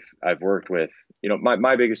everyone that I've worked with,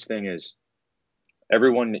 my biggest thing is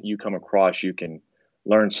everyone that you come across, you can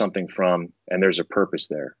learn something from, and there's a purpose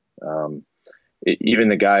there. Even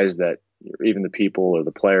the guys even the people or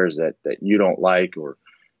the players that you don't like, or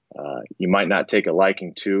you might not take a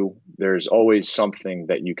liking to. There's always something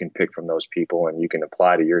that you can pick from those people and you can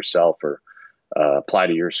apply to yourself or apply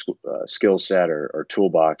to your skill set or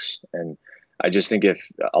toolbox. And I just think if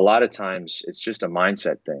a lot of times it's just a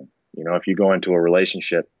mindset thing. If you go into a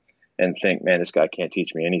relationship and think, man, this guy can't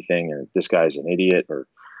teach me anything, or this guy's an idiot, or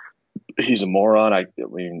he's a moron,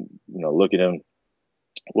 look at him.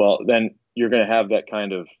 Well, then you're going to have that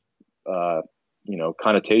kind of,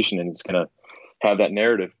 connotation, and it's going to have that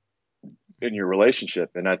narrative in your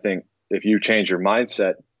relationship. And I think if you change your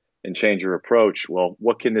mindset and change your approach, well,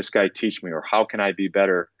 what can this guy teach me, or how can I be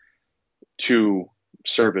better to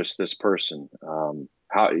service this person?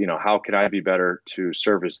 How can I be better to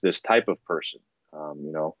service this type of person?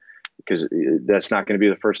 Because that's not going to be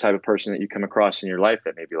the first type of person that you come across in your life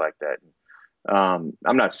that may be like that.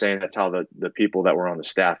 I'm not saying that's how the people that were on the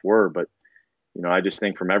staff were, but I just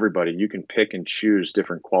think from everybody, you can pick and choose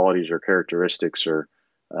different qualities or characteristics or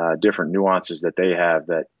different nuances that they have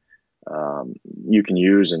that you can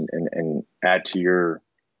use and add to your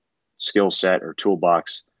skill set or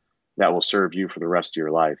toolbox that will serve you for the rest of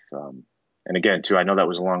your life. And again, too, I know that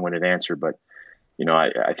was a long-winded answer, but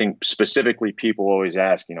I think specifically people always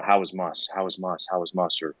ask, how was Muss? How was Muss? How was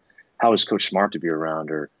Muss? Or how was Coach Smart to be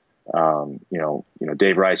around? Or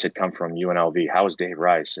Dave Rice had come from UNLV. How was Dave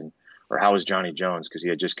Rice? Or how was Johnny Jones? Because he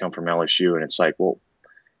had just come from LSU. And it's like, well,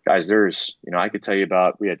 guys, I could tell you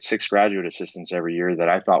we had 6 graduate assistants every year that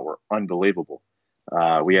I thought were unbelievable.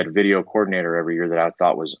 We had a video coordinator every year that I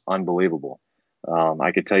thought was unbelievable.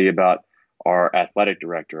 I could tell you about our athletic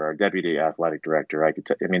director, our deputy athletic director.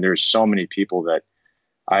 There's so many people that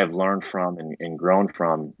I have learned from and grown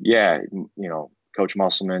from. Yeah. Coach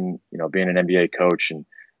Musselman, being an NBA coach, and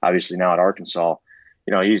obviously now at Arkansas,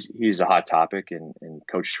 he's a hot topic, and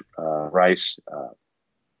Coach Rice,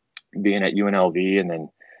 being at UNLV, and then,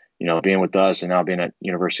 being with us, and now being at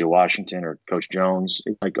University of Washington, or Coach Jones,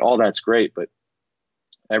 like all that's great. But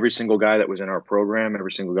every single guy that was in our program,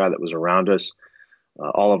 every single guy that was around us,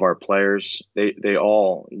 all of our players, they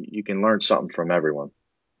all, you can learn something from everyone.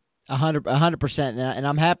 100%. And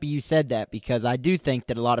I'm happy you said that, because I do think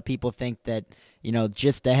that a lot of people think that,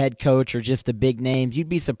 just the head coach or just the big names, you'd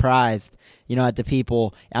be surprised, at the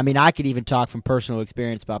people. I could even talk from personal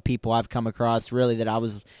experience about people I've come across really that I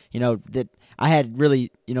was, that I had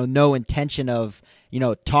really, no intention of,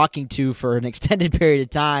 talking to for an extended period of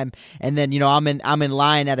time. And then, I'm in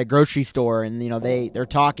line at a grocery store, and, they're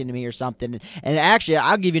talking to me or something. And actually,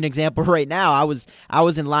 I'll give you an example right now. I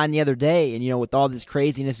was in line the other day, and, with all this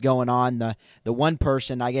craziness going on, the one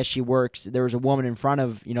person, I guess she works, there was a woman in front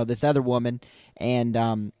of, this other woman,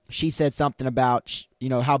 and she said something about,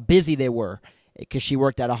 how busy they were, because she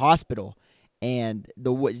worked at a hospital. And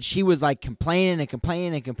she was like complaining,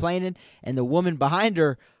 and the woman behind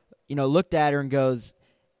her, looked at her and goes,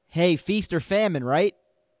 "Hey, feast or famine, right?"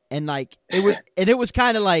 And it was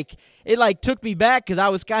kind of like, it like took me back, because I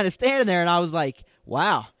was kind of standing there and I was like,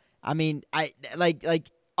 wow. I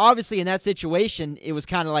obviously in that situation it was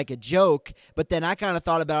kind of like a joke, but then I kind of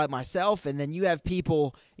thought about it myself. And then you have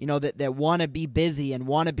people, that want to be busy and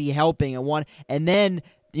want to be helping and then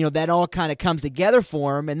that all kind of comes together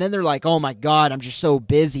for them, and then they're like, oh my God, I'm just so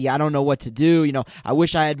busy, I don't know what to do, I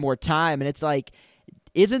wish I had more time. And it's like,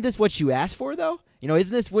 isn't this what you asked for though?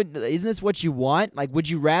 Isn't this what you want? Like, would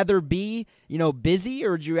you rather be, busy,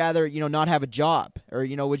 or would you rather, not have a job, or,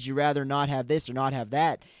 would you rather not have this or not have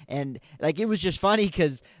that? And like, it was just funny,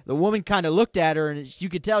 because the woman kind of looked at her, and you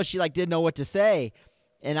could tell she like didn't know what to say.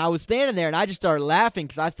 And I was standing there, and I just started laughing,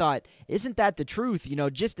 because I thought, isn't that the truth,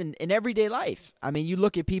 just in everyday life? You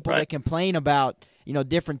look at people that complain about,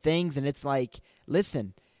 different things, and it's like,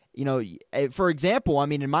 listen, for example,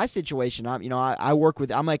 in my situation, I work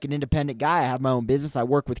with, I'm like an independent guy. I have my own business. I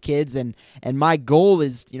work with kids, and my goal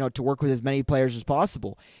is, to work with as many players as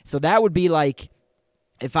possible. So that would be like,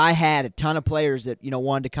 if I had a ton of players that,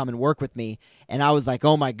 wanted to come and work with me, and I was like,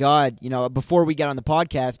 oh my God, before we got on the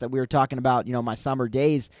podcast that we were talking about, my summer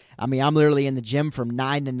days, I'm literally in the gym from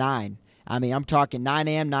 9 to 9. I'm talking 9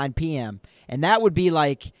 a.m., 9 p.m. And that would be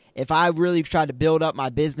like, if I really tried to build up my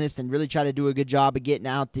business and really try to do a good job of getting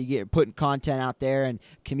out to putting content out there and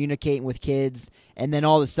communicating with kids, and then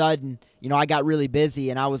all of a sudden, I got really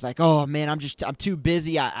busy, and I was like, oh man, I'm too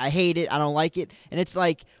busy. I hate it. I don't like it. And it's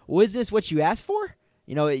like, well, is this what you asked for?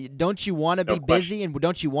 Don't you want to be busy, and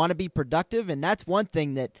don't you want to be productive? And that's one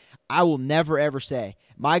thing that I will never, ever say.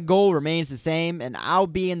 My goal remains the same, and I'll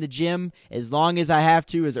be in the gym as long as I have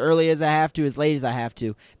to, as early as I have to, as late as I have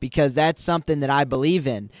to, because that's something that I believe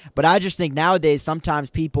in. But I just think nowadays sometimes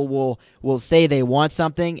people will say they want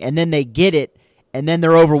something, and then they get it, and then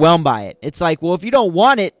they're overwhelmed by it. It's like, well, if you don't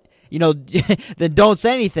want it, then don't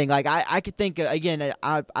say anything. Like I could think again.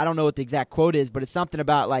 I don't know what the exact quote is, but it's something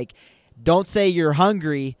about like, don't say you're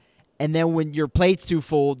hungry, and then when your plate's too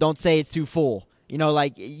full, don't say it's too full.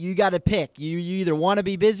 Like you got to pick. You either want to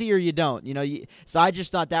be busy or you don't. So I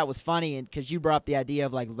just thought that was funny, and because you brought up the idea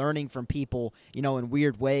of like learning from people, in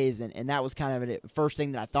weird ways, and that was kind of the first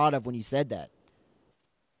thing that I thought of when you said that.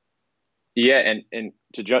 Yeah, and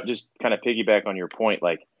to just kind of piggyback on your point,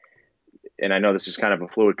 like, and I know this is kind of a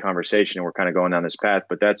fluid conversation, and we're kind of going down this path,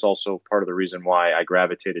 but that's also part of the reason why I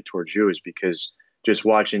gravitated towards you, is because just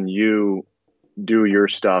watching you do your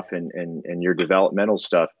stuff and your developmental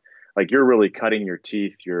stuff. Like, you're really cutting your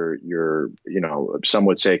teeth. You're some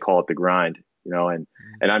would say call it the grind, and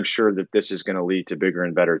I'm sure that this is going to lead to bigger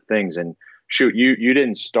and better things. And shoot, you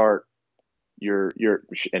didn't start your,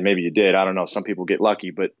 and maybe you did, I don't know. Some people get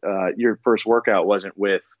lucky, but your first workout wasn't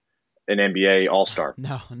with an NBA All-Star.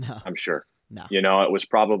 No, I'm sure. No. It was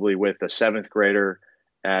probably with a 7th grader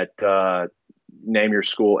at name your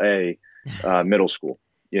school middle school,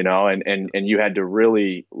 and you had to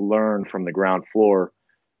really learn from the ground floor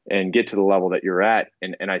and get to the level that you're at.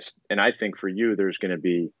 And I think for you, there's going to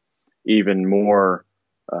be even more,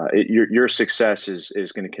 your success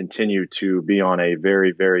is going to continue to be on a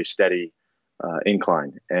very, very steady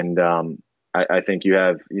incline. And I think you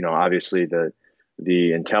have, obviously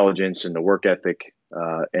the intelligence and the work ethic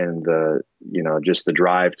and the, just the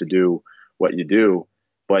drive to do what you do.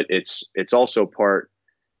 But it's also part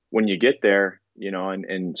when you get there,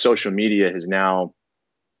 and social media has now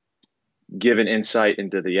given insight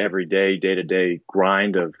into the everyday, day-to-day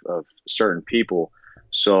grind of certain people.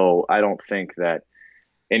 So I don't think that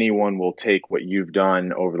anyone will take what you've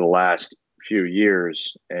done over the last few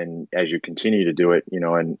years, and as you continue to do it,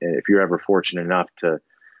 and if you're ever fortunate enough to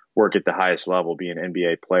work at the highest level, be an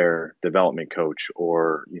NBA player, development coach,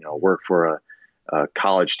 or, work for a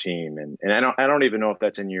college team. And I don't even know if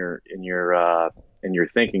that's in your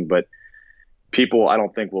thinking, but people, I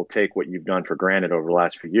don't think will take what you've done for granted over the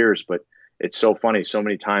last few years. But it's so funny. So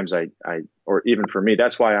many times or even for me,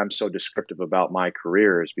 that's why I'm so descriptive about my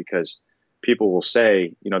career, is because people will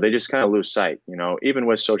say, they just kind of lose sight, even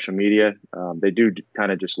with social media, they do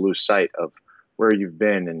kind of just lose sight of where you've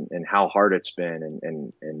been and how hard it's been.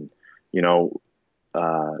 And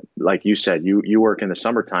like you said, you work in the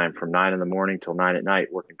summertime from 9 a.m. till 9 p.m,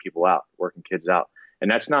 working people out, working kids out. And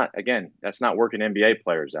that's not working NBA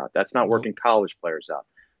players out. That's not working college players out.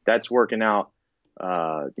 That's working out,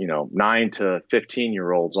 9 to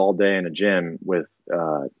 15-year-olds all day in a gym with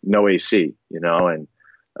no AC,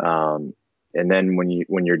 and then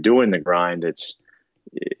when you're doing the grind, it's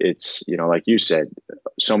like you said,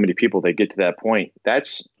 so many people, they get to that point.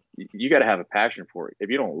 You got to have a passion for it. If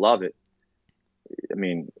you don't love it, I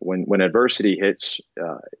mean, when adversity hits,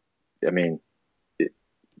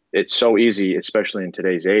 it's so easy, especially in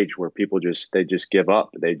today's age, where people just give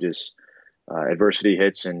up. They just adversity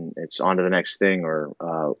hits and it's on to the next thing, or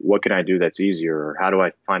what can I do that's easier, or how do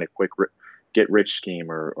I find a quick get rich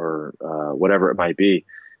scheme, or whatever it might be.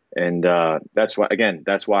 And that's why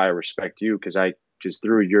I respect you, because just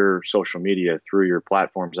through your social media, through your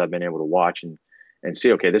platforms, I've been able to watch and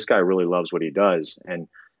see, okay, this guy really loves what he does. And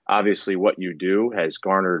obviously what you do has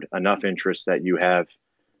garnered enough interest that you have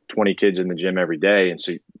 20 kids in the gym every day. And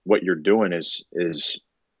so what you're doing is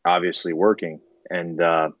obviously working. And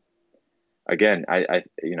again, I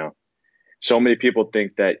so many people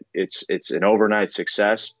think that it's an overnight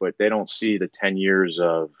success, but they don't see the 10 years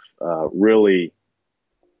of really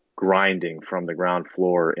grinding from the ground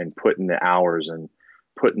floor and putting the hours and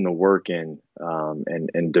putting the work in,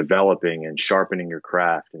 and developing and sharpening your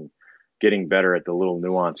craft and getting better at the little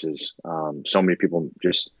nuances. So many people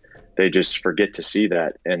just forget to see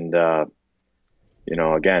that. And,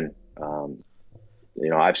 again,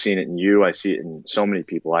 I've seen it in you. I see it in so many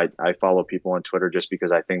people. I follow people on Twitter just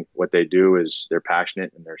because I think what they do is they're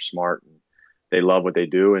passionate and they're smart and they love what they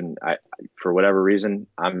do. And for whatever reason,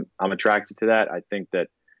 I'm attracted to that. I think that,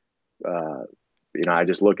 I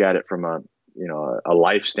just look at it from a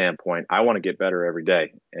life standpoint. I want to get better every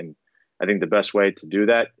day. And I think the best way to do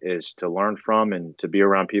that is to learn from and to be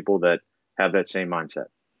around people that have that same mindset.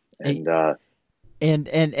 And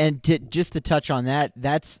just to touch on that,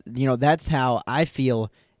 that's how I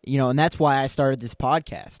feel, and that's why I started this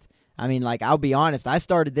podcast. I mean, like, I'll be honest, I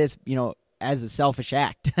started this, as a selfish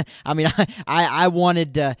act. I mean, I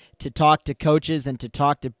wanted to talk to coaches and to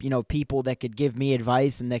talk to, people that could give me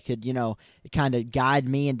advice and that could, kind of guide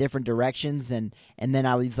me in different directions. And then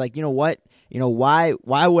I was like, what,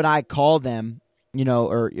 why would I call them,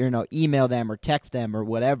 or, email them or text them or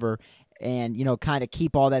whatever, and, kind of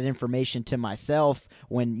keep all that information to myself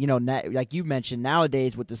when, like you mentioned,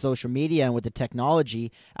 nowadays with the social media and with the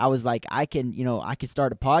technology, I was like, I could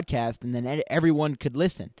start a podcast and then everyone could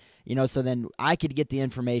listen, so then I could get the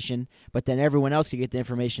information, but then everyone else could get the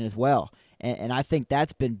information as well. And I think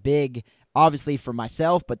that's been big, obviously for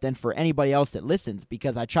myself, but then for anybody else that listens,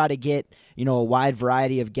 because I try to get, a wide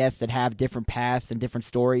variety of guests that have different paths and different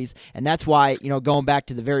stories. And that's why, going back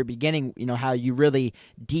to the very beginning, how you really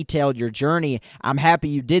detailed your journey, I'm happy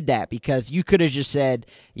you did that, because you could have just said,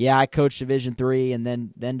 yeah, I coached Division III and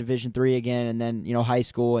then Division III again, and then, high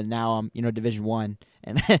school, and now I'm, Division I.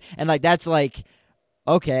 And like, that's like,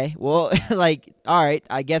 okay, well, like, all right,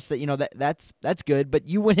 I guess that, that's good, but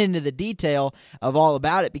you went into the detail of all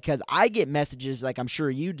about it, because I get messages, like I'm sure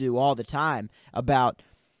you do all the time, about,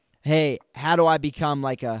 hey, how do I become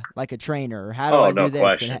like a trainer, or how do I do this?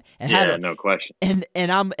 Question. And no question. And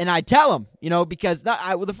I tell them, because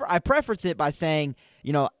I preface it by saying,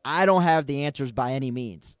 I don't have the answers by any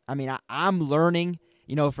means. I mean, I'm learning,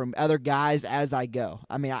 from other guys as I go.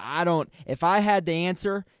 I mean, I don't, if I had the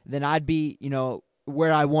answer, then I'd be,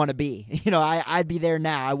 where I want to be. I'd be there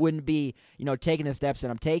now. I wouldn't be, taking the steps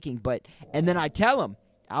that I'm taking. And then I tell them,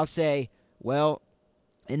 I'll say, well,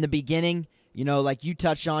 in the beginning, like you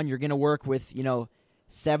touched on, you're going to work with,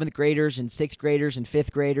 7th graders and 6th graders and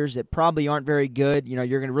 5th graders that probably aren't very good.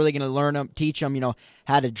 You're really going to learn them, teach them,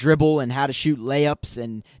 how to dribble and how to shoot layups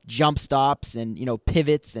and jump stops and,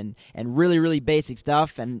 pivots and really, really basic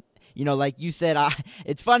stuff. And, like you said,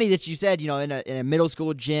 it's funny that you said, in a middle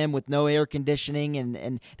school gym with no air conditioning,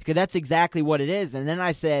 and because that's exactly what it is. And then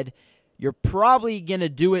I said, you're probably going to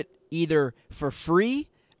do it either for free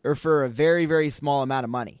or for a very, very small amount of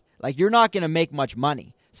money. Like, you're not going to make much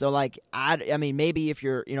money. So, like, I mean, maybe if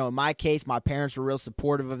you're, in my case, my parents were real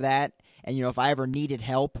supportive of that. And, if I ever needed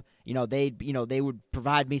help, they would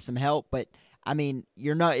provide me some help. But I mean,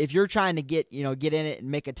 if you're trying to get in it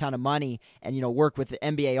and make a ton of money and, work with the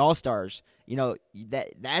NBA All-Stars,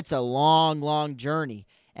 that's a long, long journey.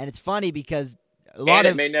 And it's funny because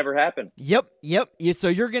it may never happen. Yep. So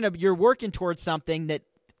you're working towards something that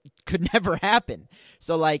could never happen.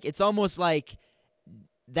 So like, it's almost like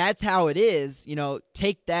that's how it is,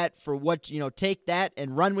 take that for what, take that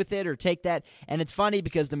and run with it, or take that. And it's funny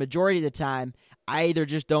because the majority of the time I either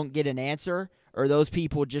just don't get an answer, or those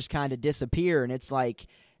people just kind of disappear. And it's like,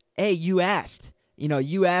 hey, you asked,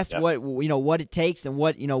 what it takes and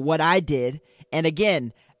what I did. And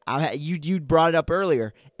again, you brought it up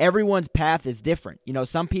earlier. Everyone's path is different.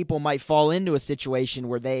 Some people might fall into a situation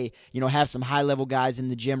where they, have some high level guys in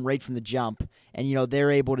the gym right from the jump, and,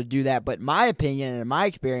 they're able to do that. But in my opinion and in my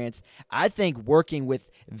experience, I think working with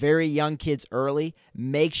very young kids early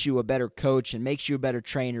makes you a better coach and makes you a better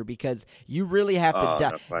trainer, because you really have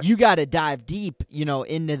to, you got to dive deep,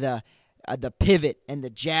 into the pivot and the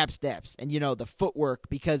jab steps and, the footwork,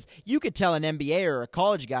 because you could tell an NBA or a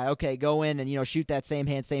college guy, okay, go in and, shoot that same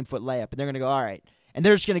hand, same foot layup. And they're going to go, all right. And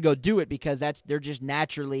they're just going to go do it because they're just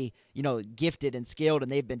naturally, gifted and skilled, and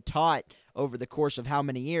they've been taught over the course of how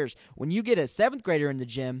many years. When you get a 7th grader in the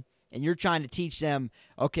gym and you're trying to teach them,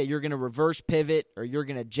 okay, you're going to reverse pivot, or you're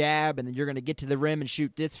going to jab, and then you're going to get to the rim and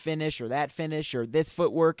shoot this finish or this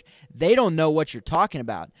footwork, they don't know what you're talking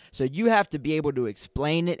about. So you have to be able to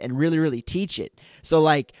explain it and really, really teach it. So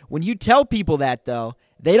like when you tell people that, though,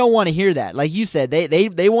 they don't want to hear that. Like you said,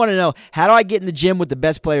 they want to know, how do I get in the gym with the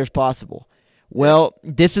best players possible? Well,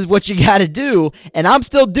 this is what you got to do, and I'm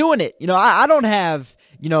still doing it. I don't have,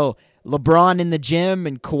 LeBron in the gym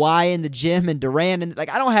and Kawhi in the gym and Durant, and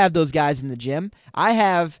I don't have those guys in the gym. I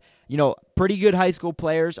have, pretty good high school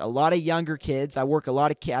players, a lot of younger kids. I work I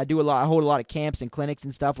hold a lot of camps and clinics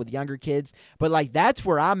and stuff with younger kids. But that's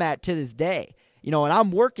where I'm at to this day. And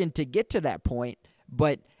I'm working to get to that point,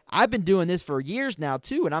 but I've been doing this for years now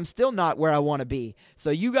too, and I'm still not where I want to be. So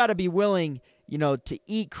you got to be willing, to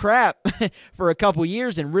eat crap for a couple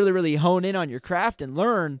years and really, really hone in on your craft and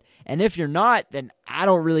learn. And if you're not, then I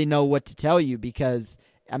don't really know what to tell you, because,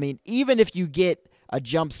 I mean, even if you get a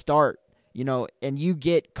jump start, and you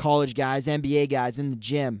get college guys, NBA guys in the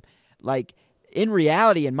gym, in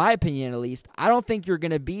reality, in my opinion at least, I don't think you're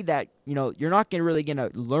going to be that, you're not really going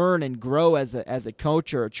to learn and grow as a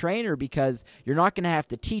coach or a trainer, because you're not going to have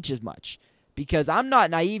to teach as much. Because I'm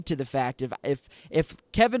not naive to the fact, if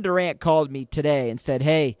Kevin Durant called me today and said,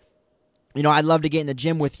 hey, I'd love to get in the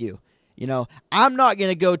gym with you, I'm not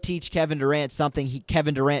going to go teach Kevin Durant something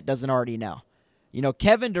Kevin Durant doesn't already know.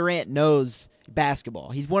 Kevin Durant knows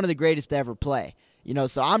basketball. He's one of the greatest to ever play.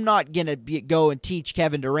 So I'm not going to go and teach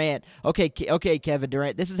Kevin Durant, okay, Kevin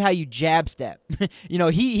Durant, this is how you jab step.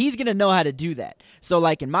 He's going to know how to do that. So,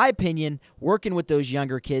 like, in my opinion, working with those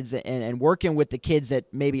younger kids and working with the kids that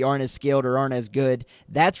maybe aren't as skilled or aren't as good,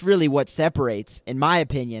 that's really what separates, in my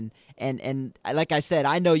opinion. And like I said,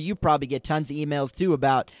 I know you probably get tons of emails, too,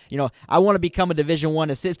 about, I want to become a Division I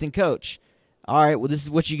assistant coach. All right, well, this is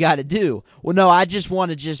what you got to do. Well, no, I just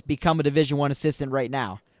want to just become a Division I assistant right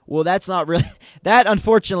now. Well, that's not really – that,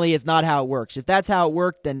 unfortunately, is not how it works. If that's how it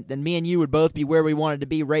worked, then me and you would both be where we wanted to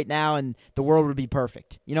be right now, and the world would be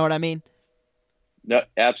perfect. You know what I mean? No,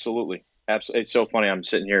 absolutely. Absolutely. It's so funny. I'm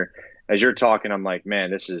sitting here. As you're talking, I'm like,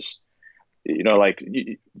 man, this is – like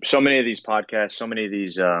so many of these podcasts, so many of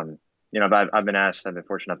these I've been asked – I've been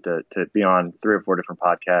fortunate enough to be on 3 or 4 different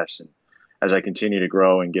podcasts. And as I continue to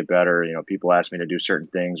grow and get better, people ask me to do certain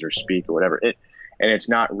things or speak or whatever. And it's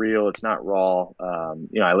not real. It's not raw.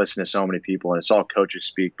 I listen to so many people, and it's all coaches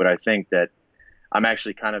speak. But I think that I'm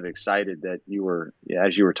actually kind of excited that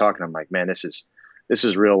as you were talking, I'm like, man, this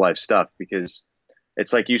is real life stuff, because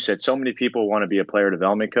it's like you said, so many people want to be a player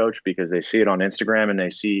development coach because they see it on Instagram and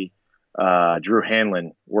they see Drew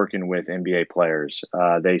Hanlon working with NBA players.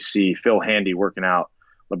 They see Phil Handy working out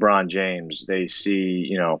LeBron James. They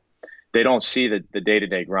see, they don't see the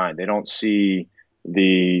day-to-day grind. They don't see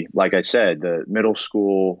like I said, the middle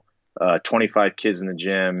school, 25 kids in the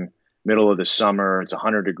gym, middle of the summer, it's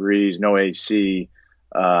 100 degrees, no AC,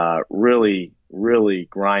 really, really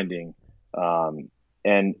grinding.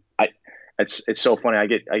 And it's so funny. I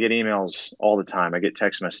get emails all the time. I get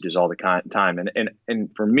text messages all the time.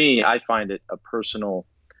 And for me, I find it a personal,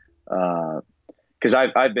 because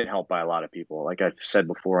I've been helped by a lot of people, like I've said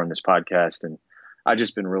before on this podcast, and I've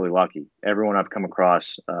just been really lucky. Everyone I've come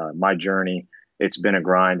across, my journey, it's been a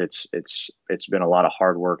grind. It's been a lot of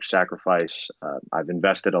hard work, sacrifice. I've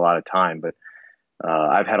invested a lot of time, but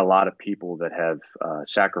I've had a lot of people that have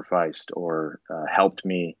sacrificed or helped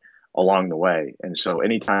me along the way. And so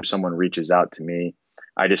anytime someone reaches out to me,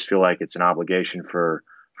 I just feel like it's an obligation for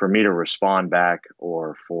me to respond back,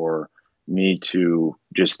 or for me to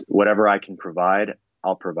just, whatever I can provide,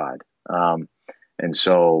 I'll provide. And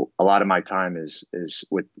so a lot of my time is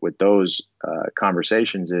with those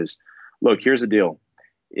conversations is, look, here's the deal.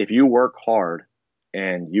 If you work hard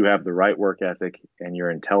and you have the right work ethic and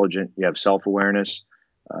you're intelligent, you have self-awareness,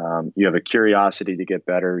 you have a curiosity to get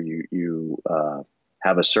better, you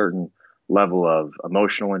have a certain level of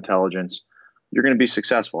emotional intelligence, you're going to be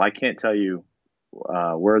successful. I can't tell you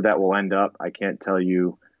where that will end up. I can't tell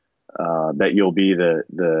you that you'll be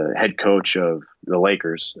the head coach of the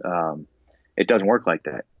Lakers. It doesn't work like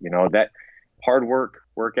that. That hard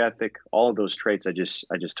work ethic, all of those traits I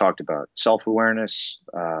just talked about, self-awareness,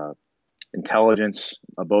 intelligence,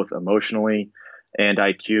 both emotionally and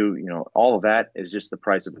IQ, all of that is just the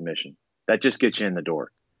price of admission. That just gets you in the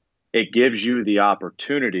door. It gives you the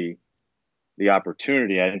opportunity, I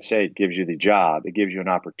didn't say it gives you the job. It gives you an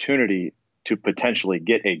opportunity to potentially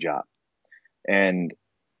get a job. And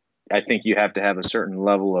I think you have to have a certain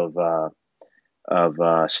level of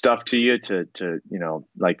stuff to you to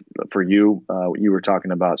like for you, you were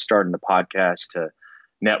talking about starting the podcast to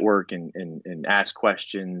network and ask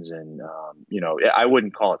questions. And, I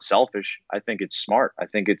wouldn't call it selfish. I think it's smart. I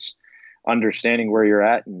think it's understanding where you're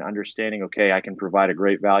at and understanding, okay, I can provide a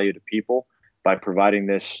great value to people by providing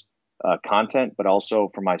this content, but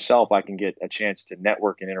also for myself, I can get a chance to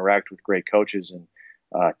network and interact with great coaches and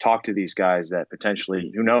talk to these guys that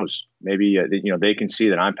potentially, who knows, maybe, they can see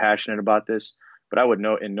that I'm passionate about this. But I would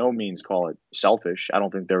in no means call it selfish. I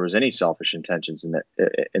don't think there was any selfish intentions in that.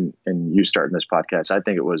 In you starting this podcast, I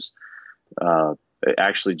think it was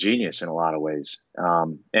actually genius in a lot of ways.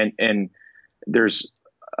 And there's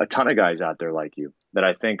a ton of guys out there like you that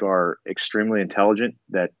I think are extremely intelligent,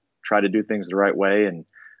 that try to do things the right way. And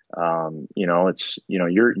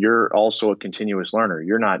you're also a continuous learner.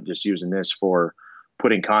 You're not just using this for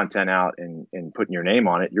putting content out and putting your name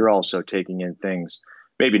on it. You're also taking in things.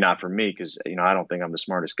 Maybe not for me, because I don't think I'm the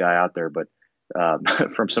smartest guy out there, but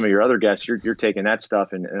from some of your other guests, you're taking that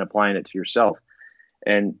stuff and applying it to yourself.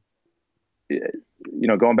 And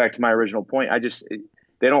going back to my original point,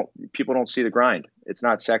 people don't see the grind. It's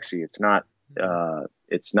not sexy. It's not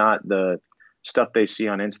the stuff they see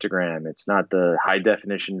on Instagram. It's not the high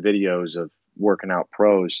definition videos of working out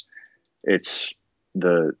pros. It's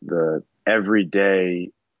the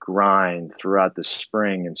everyday grind throughout the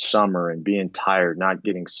spring and summer and being tired, not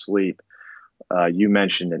getting sleep. You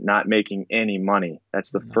mentioned it, not making any money. That's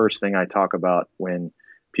the first thing I talk about when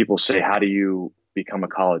people say, how do you become a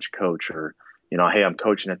college coach? Or, hey, I'm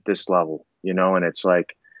coaching at this level, and it's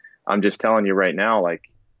like, I'm just telling you right now, like,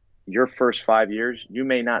 your first 5 years, you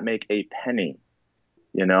may not make a penny,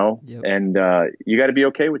 you know, Yep. and you got to be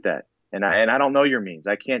okay with that. And I don't know your means.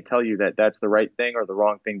 I can't tell you that that's the right thing or the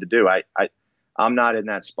wrong thing to do. I'm not in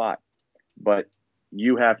that spot, but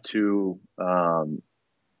you have to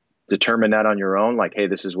determine that on your own. Like, hey,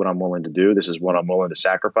 this is what I'm willing to do. This is what I'm willing to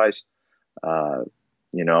sacrifice,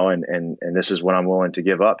 you know, and this is what I'm willing to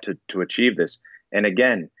give up to achieve this. And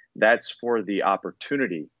again, that's for the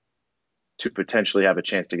opportunity to potentially have a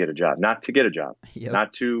chance to get a job, not to get a job, Yep.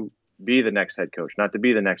 not to be the next head coach, not to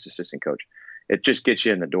be the next assistant coach. It just gets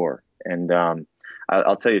you in the door. And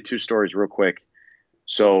I'll tell you 2 stories real quick.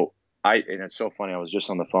 So and it's so funny. I was just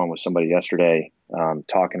on the phone with somebody yesterday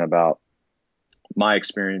talking about my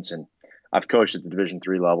experience, and I've coached at the Division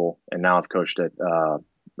III level, and now I've coached at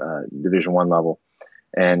Division I level.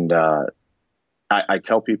 And I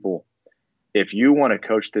tell people, if you want to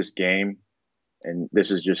coach this game, and this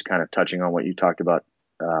is just kind of touching on what you talked about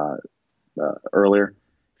earlier,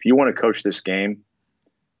 if you want to coach this game,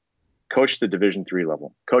 coach the Division III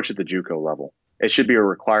level, coach at the JUCO level. It should be a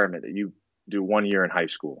requirement that you do 1 year in high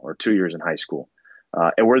school or 2 years in high school.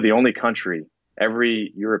 And we're the only country,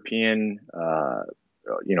 every European,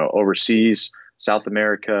 you know, overseas, South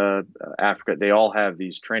America, Africa, they all have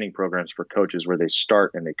these training programs for coaches where they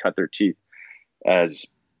start and they cut their teeth as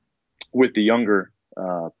with the younger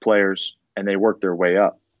players, and they work their way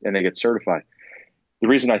up and they get certified. The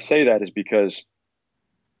reason I say that is because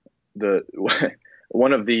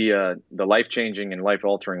one of the life-changing and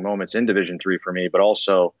life-altering moments in Division III for me, but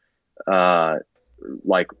also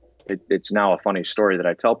like it's now a funny story that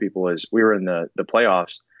I tell people, is we were in the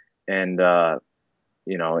playoffs, and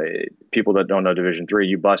you know, people that don't know Division III,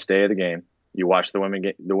 you bus day of the game, you watch the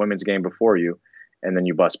women's game before you, and then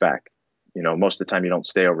you bus back. You know, most of the time you don't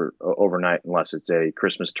stay overnight unless it's a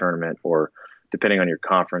Christmas tournament, or depending on your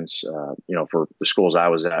conference. You know, for the schools I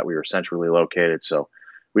was at, we were centrally located, so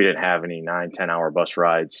we didn't have any 9-10 hour bus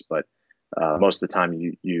rides. But most of the time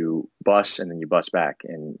you bus and then you bus back,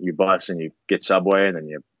 and you bus and you get Subway, and then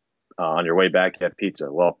you on your way back you have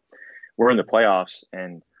pizza. Well, we're in the playoffs,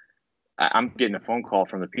 and I'm getting a phone call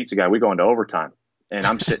from the pizza guy. We go into overtime, and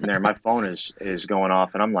I'm sitting there. My phone is going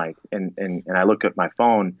off, and I'm like, and I look at my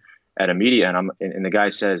phone at a media, and the guy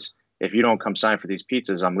says, if you don't come sign for these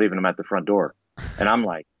pizzas, I'm leaving them at the front door. And I'm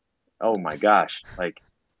like, oh my gosh. Like,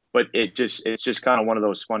 but it's just kind of one of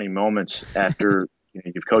those funny moments after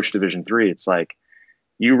you've coached Division III. It's like,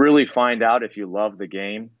 you really find out if you love the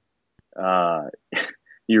game.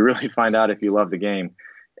 You really find out if you love the game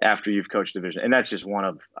after you've coached division. And that's just one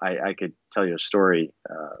of, I could tell you a story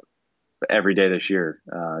every day this year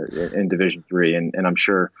in Division III. And I'm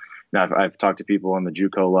sure now I've talked to people on the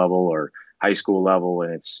JUCO level or high school level,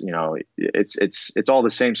 and it's, you know, it's all the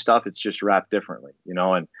same stuff. It's just wrapped differently, you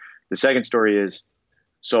know. And the second story is,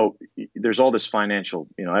 so there's all this financial,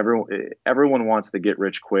 you know, everyone wants to get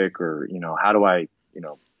rich quick, or, you know, how do I, you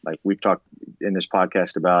know, like we've talked in this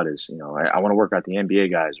podcast about is, you know, I want to work out the NBA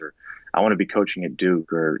guys, or I want to be coaching at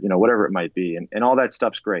Duke, or, you know, whatever it might be. And all that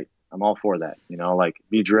stuff's great. I'm all for that, you know, like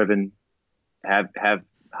be driven, have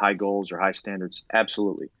high goals or high standards.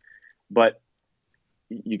 Absolutely. But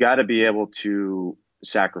you got to be able to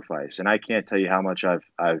sacrifice. And I can't tell you how much I've,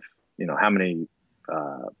 you know, how many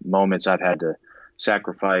moments I've had to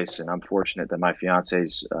sacrifice. And I'm fortunate that my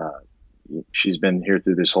fiance's, she's been here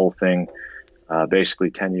through this whole thing,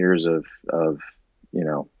 basically 10 years of, you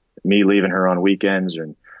know, me leaving her on weekends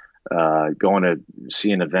and going to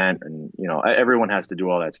see an event. And, you know, everyone has to do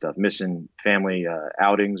all that stuff, missing family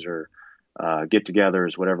outings or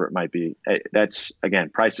get-togethers, whatever it might be. That's, again,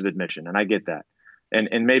 price of admission. And I get that.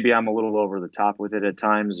 And maybe I'm a little over the top with it at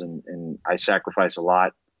times, and I sacrifice a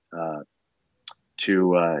lot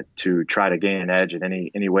to try to gain an edge in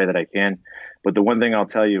any way that I can. But the one thing I'll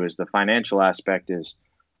tell you is the financial aspect is,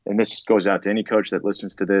 and this goes out to any coach that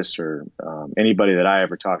listens to this, or anybody that I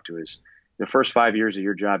ever talk to, is the first 5 years of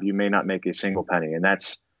your job, you may not make a single penny. And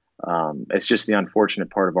that's, it's just the unfortunate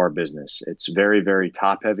part of our business. It's very, very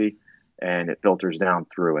top heavy, and it filters down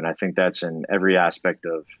through. And I think that's in every aspect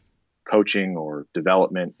of coaching or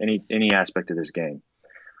development, any aspect of this game.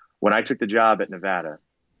 When I took the job at Nevada,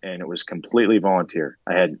 and it was completely volunteer,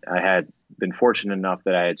 I had been fortunate enough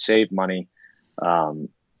that I had saved money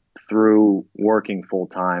through working full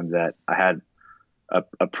time, that I had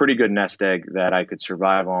a pretty good nest egg that I could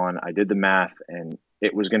survive on. I did the math, and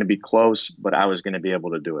it was going to be close, but I was going to be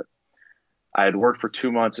able to do it. I had worked for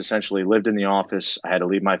 2 months, essentially lived in the office. I had to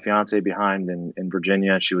leave my fiance behind in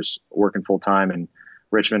Virginia. She was working full time in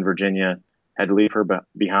Richmond, Virginia. Had to leave her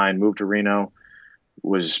behind, moved to Reno.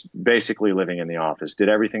 was basically living in the office, did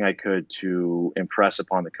everything I could to impress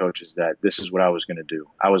upon the coaches that this is what I was going to do.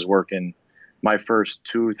 I was working my first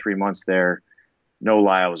 2-3 months there. No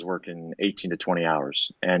lie, I was working 18 to 20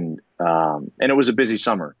 hours. And it was a busy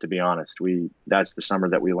summer, to be honest. That's the summer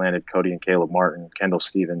that we landed Cody and Caleb Martin, Kendall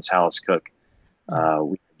Stevens, Hallis Cook.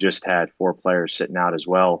 We just had 4 players sitting out as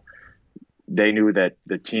well. They knew that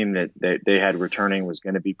the team that they had returning was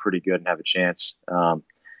going to be pretty good and have a chance.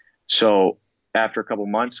 So after a couple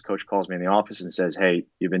months, coach calls me in the office and says, "Hey,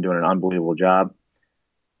 you've been doing an unbelievable job.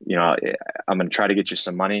 You know, I'm going to try to get you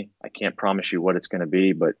some money. I can't promise you what it's going to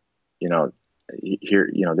be, but here,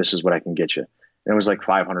 this is what I can get you." And it was like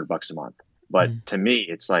 $500 a month. But to me,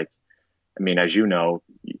 it's like, I mean, as you know,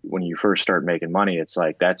 when you first start making money, it's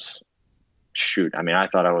like, shoot. I mean, I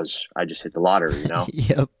thought I just hit the lottery,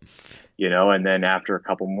 Yep. And then after a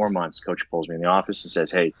couple more months, coach pulls me in the office and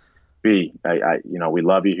says, "Hey, B, we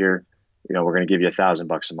love you here. We're going to give you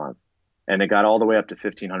 $1,000 a month." And it got all the way up to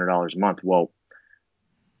 $1,500 a month. Well,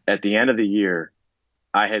 at the end of the year,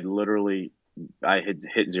 I had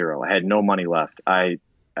hit zero. I had no money left. I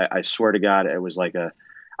swear to God, it was like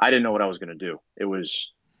I didn't know what I was going to do.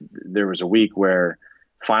 There was a week where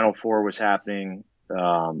Final Four was happening.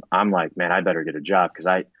 I'm like, man, I better get a job because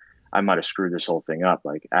I might have screwed this whole thing up.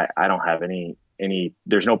 Like I don't have any,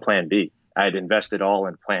 there's no plan B. I had invested all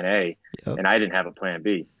in plan A and I didn't have a plan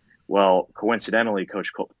B. Well, coincidentally,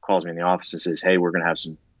 coach calls me in the office and says, "Hey, we're going to have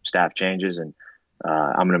some staff changes and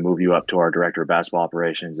I'm going to move you up to our director of basketball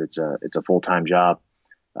operations. It's a full-time job,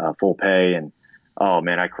 full pay." And oh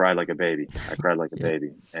man, I cried like a baby.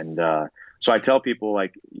 Baby. And so I tell people,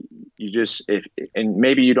 like, you just, and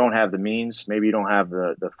maybe you don't have the means, maybe you don't have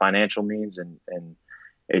the financial means, and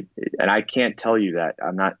I can't tell you that.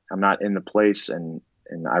 I'm not in the place, and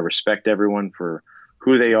I respect everyone for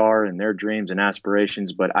who they are and their dreams and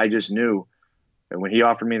aspirations. But I just knew that when he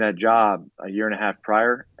offered me that job a year and a half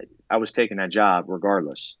prior, I was taking that job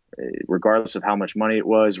regardless of how much money it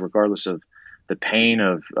was, regardless of the pain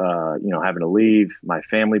of, having to leave my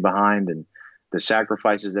family behind and the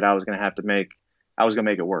sacrifices that I was going to have to make. I was going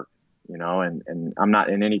to make it work, and I'm not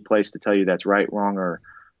in any place to tell you that's right, wrong, or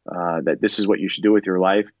that this is what you should do with your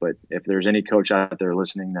life. But if there's any coach out there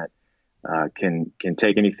listening that can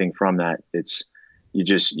take anything from that, it's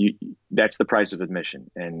that's the price of admission,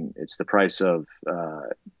 and it's the price of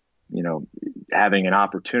having an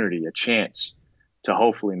opportunity, a chance to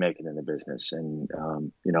hopefully make it in the business. And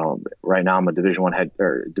right now I'm a Division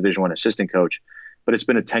I assistant coach, but it's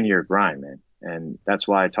been a 10-year grind, man. And that's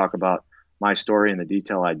why I talk about my story in the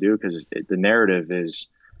detail I do, because the narrative is,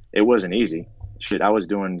 it wasn't easy. Shit, I was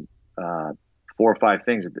doing 4 or 5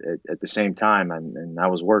 things at the same time, and I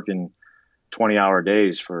was working 20-hour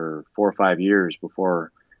days for 4 or 5 years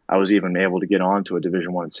before I was even able to get onto a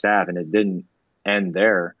Division I staff. And it didn't end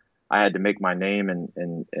there. I had to make my name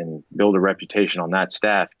and build a reputation on that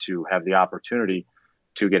staff to have the opportunity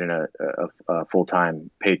to get in a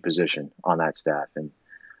full-time paid position on that staff. And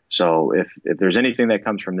so if there's anything that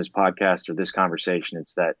comes from this podcast or this conversation,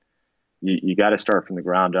 it's that you got to start from the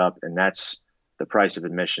ground up, and that's the price of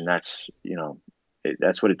admission. That's,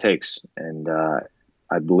 that's what it takes. And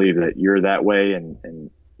I believe that you're that way, and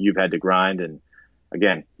you've had to grind. And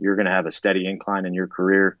again, you're going to have a steady incline in your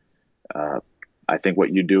career. I think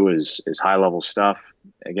what you do is high level stuff.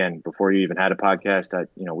 Again, before you even had a podcast,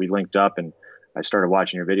 we linked up and I started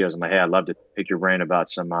watching your videos. I'm like, hey, I'd love to pick your brain about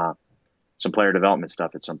some player development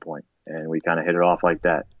stuff at some point. And we kind of hit it off like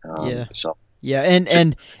that. So yeah.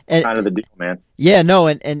 And kind of the deal, man. Yeah, no.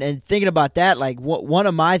 And thinking about that, like one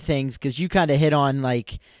of my things, cause you kind of hit on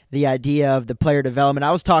like the idea of the player development.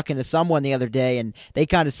 I was talking to someone the other day and they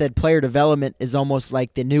kind of said player development is almost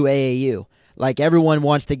like the new AAU. Like everyone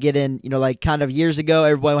wants to get in, like kind of years ago,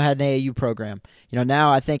 everyone had an AAU program.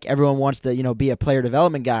 Now I think everyone wants to, be a player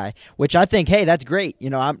development guy, which I think, hey, that's great.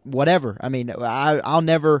 I'm whatever. I mean, I'll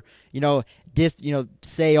never,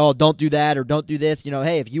 say, oh, don't do that or don't do this.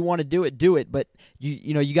 Hey, if you want to do it, do it. But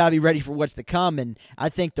you got to be ready for what's to come. And I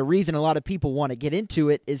think the reason a lot of people want to get into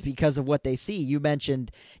it is because of what they see. You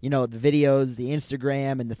mentioned, the videos, the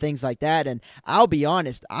Instagram, and the things like that. And I'll be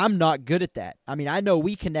honest, I'm not good at that. I mean, I know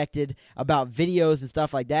we connected about videos and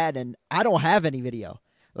stuff like that, and I don't have any video.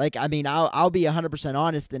 Like, I mean, I'll be 100%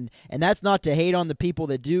 honest, and that's not to hate on the people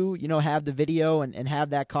that do, have the video and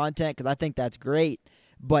have that content, because I think that's great.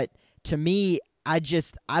 But to me, I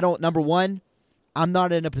don't, number one, I'm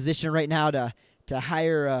not in a position right now to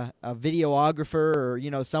hire a videographer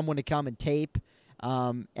or, someone to come and tape.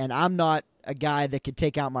 And I'm not a guy that could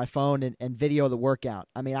take out my phone and video the workout.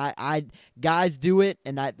 I mean, I guys do it,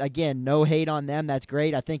 and again, no hate on them. That's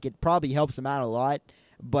great. I think it probably helps them out a lot.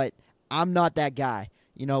 But I'm not that guy.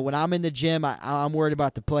 You know, when I'm in the gym, I'm worried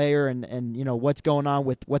about the player and you know, what's going on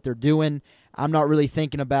with what they're doing. I'm not really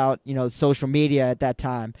thinking about, you know, social media at that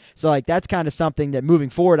time. So, like, that's kind of something that moving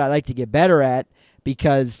forward I'd like to get better at,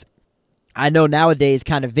 because I know nowadays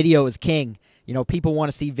kind of video is king. You know, people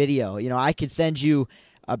want to see video. You know, I could send you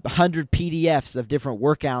 100 PDFs of different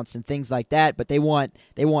workouts and things like that, but they want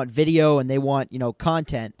video and they want, you know,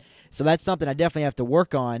 content. So that's something I definitely have to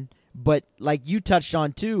work on. But like you touched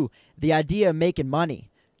on too, the idea of making money.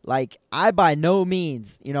 Like, I by no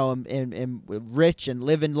means, you know, am rich and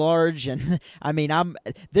living large, and I mean,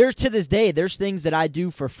 there's to this day, there's things that I do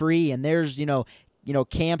for free, and there's, you know,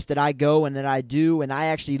 camps that I go and that I do, and I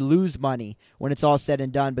actually lose money when it's all said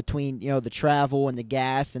and done between, you know, the travel and the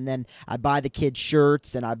gas, and then I buy the kids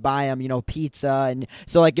shirts and I buy them, you know, pizza, and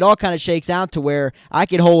so like it all kind of shakes out to where I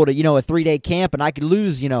could hold a 3-day camp and I could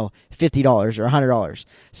lose, you know, $50 or $100.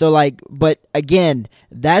 So like, but again,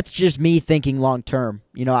 that's just me thinking long term.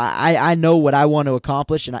 You know, I know what I want to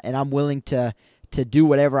accomplish, and I'm willing to do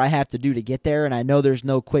whatever I have to do to get there, and I know there's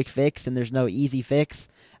no quick fix and there's no easy fix.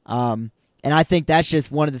 And I think that's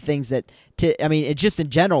just one of the things that, it's just in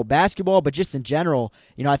general, basketball, but just in general,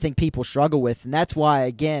 you know, I think people struggle with. And that's why,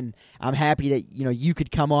 again, I'm happy that, you know, you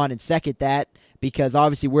could come on and second that, because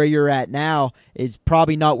obviously where you're at now is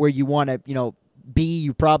probably not where you want to, you know, be.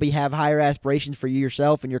 You probably have higher aspirations for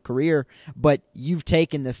yourself and your career, but you've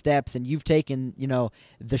taken the steps and you've taken, you know,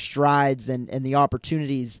 the strides and the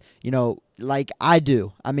opportunities, you know, like I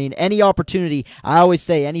do. I mean, any opportunity, I always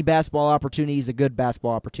say any basketball opportunity is a good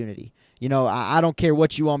basketball opportunity. You know, I don't care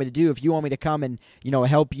what you want me to do. If you want me to come and, you know,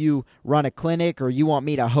 help you run a clinic, or you want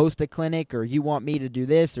me to host a clinic, or you want me to do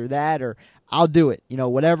this or that, or I'll do it. You know,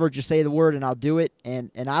 whatever, just say the word and I'll do it.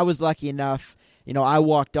 And I was lucky enough, you know, I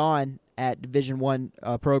walked on at Division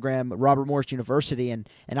I program, Robert Morris University, and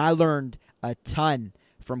I learned a ton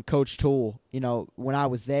from Coach Toole, you know, when I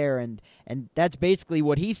was there. And that's basically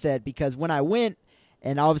what he said, because when I went,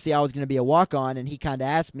 and obviously I was going to be a walk-on, and he kind of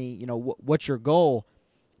asked me, you know, what's your goal?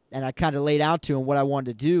 And I kind of laid out to him what I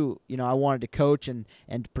wanted to do. You know, I wanted to coach and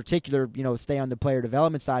in particular, you know, stay on the player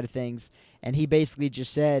development side of things. And he basically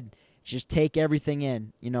just said, just take everything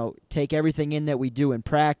in, you know, take everything in that we do in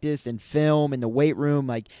practice and film in the weight room.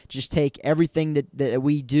 Like, just take everything that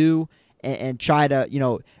we do and try to, you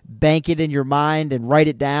know, bank it in your mind and write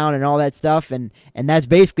it down and all that stuff. And that's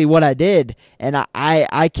basically what I did. And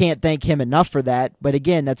I can't thank him enough for that. But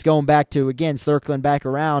again, that's going back to, again, circling back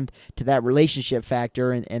around to that relationship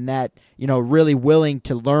factor and that, you know, really willing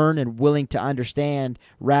to learn and willing to understand,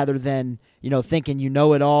 rather than, you know, thinking you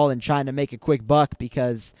know it all and trying to make a quick buck,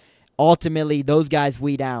 because ultimately those guys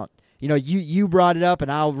weed out. You know, you brought it up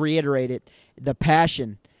and I'll reiterate it, the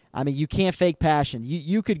passion. I mean, you can't fake passion.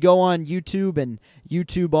 You could go on YouTube and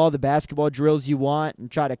YouTube all the basketball drills you want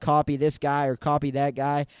and try to copy this guy or copy that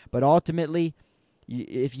guy, but ultimately,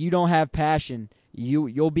 if you don't have passion,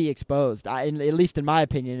 you'll be exposed. At least in my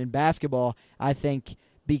opinion, in basketball, I think,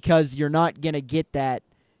 because you're not gonna get that,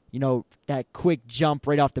 you know, that quick jump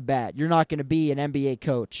right off the bat. You're not gonna be an NBA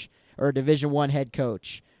coach or a Division I head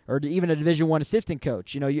coach, or even a Division I assistant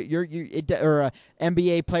coach, you know, or a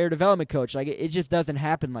NBA player development coach. Like, it just doesn't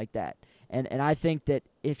happen like that. And I think that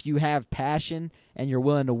if you have passion and you're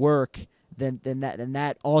willing to work, then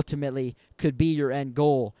that ultimately could be your end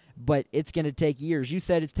goal. But it's going to take years. You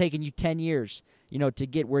said it's taken you 10 years, you know, to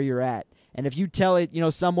get where you're at. And if you tell it, you know,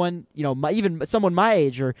 someone, you know, even someone my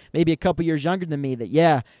age or maybe a couple years younger than me, that,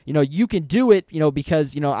 yeah, you know, you can do it, you know,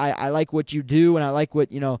 because, you know, I like what you do and I like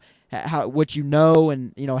what, you know, what you know,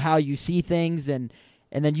 and, you know, how you see things, and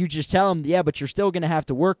then you just tell them, yeah, but you're still going to have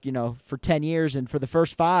to work, you know, for 10 years and for the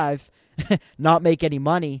first 5 not make any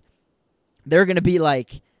money. They're going to be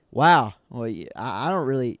like, wow, well, I don't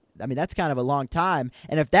really, I mean, that's kind of a long time.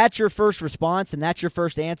 And if that's your first response and that's your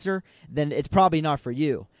first answer, then it's probably not for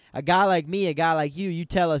you. A guy like me, a guy like you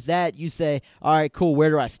tell us that, you say, all right, cool, where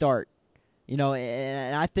do I start? You know,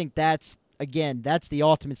 and I think that's, again, that's the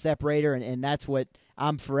ultimate separator, and that's what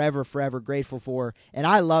I'm forever grateful for. And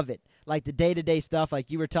I love it. Like the day-to-day stuff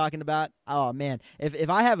like you were talking about, oh, man. If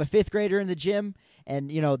I have a 5th grader in the gym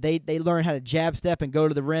and, you know, they learn how to jab step and go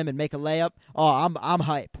to the rim and make a layup, oh, I'm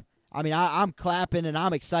hype. I mean, I'm clapping and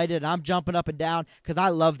I'm excited and I'm jumping up and down because I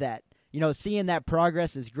love that. You know, seeing that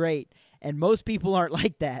progress is great. And most people aren't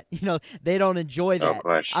like that. You know, they don't enjoy that. No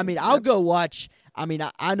question. I mean, I'll go watch. I mean,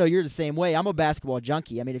 I know you're the same way. I'm a basketball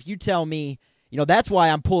junkie. I mean, if you tell me, you know, that's why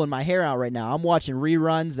I'm pulling my hair out right now. I'm watching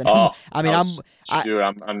reruns, and I'm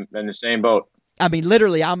I'm in the same boat. I mean,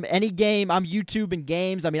 literally, I'm YouTubing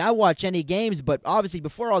games. I mean, I watch any games, but obviously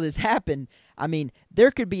before all this happened, I mean,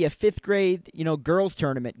 there could be a 5th grade, girls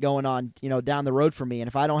tournament going on, down the road from me. And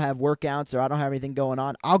if I don't have workouts or I don't have anything going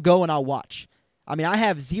on, I'll go and I'll watch. I mean, I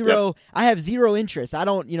have zero interest. I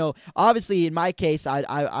don't, obviously in my case,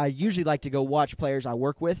 I usually like to go watch players I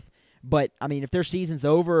work with. But, I mean, if their season's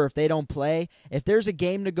over or if they don't play, if there's a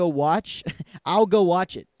game to go watch, I'll go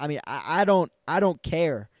watch it. I mean, I don't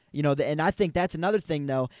care. And I think that's another thing,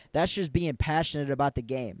 though. That's just being passionate about the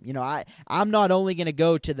game. I'm not only going to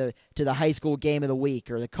go to the high school game of the week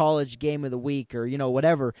or the college game of the week or,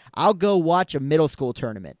 whatever. I'll go watch a middle school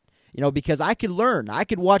tournament. Because I could learn. I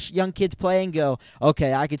could watch young kids play and go,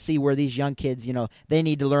 okay, I could see where these young kids, they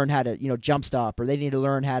need to learn how to, jump stop, or they need to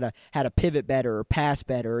learn how to pivot better or pass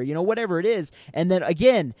better, or, whatever it is. And then,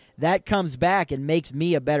 again, that comes back and makes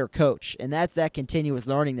me a better coach. And that's that continuous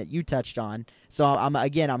learning that you touched on. So, I'm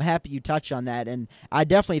happy you touched on that. And I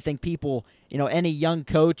definitely think people, any young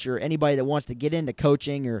coach or anybody that wants to get into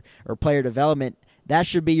coaching or player development, that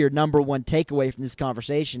should be your number one takeaway from this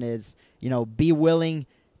conversation is, be willing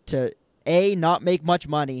to not make much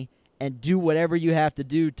money and do whatever you have to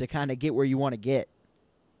do to kind of get where you want to get.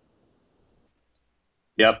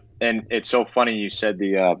 Yep. And it's so funny you said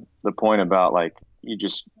the point about like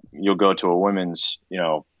you'll go to a women's,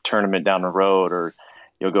 tournament down the road, or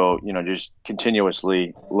you'll go, just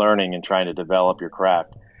continuously learning and trying to develop your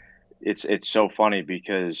craft. It's so funny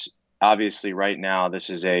because obviously right now this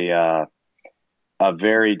is a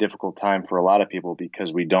very difficult time for a lot of people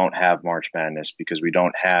because we don't have March Madness, because we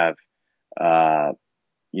don't have,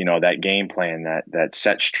 that game plan, that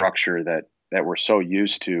set structure that we're so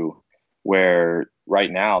used to, where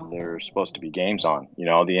right now there's supposed to be games on, the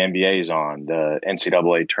NBA is on, the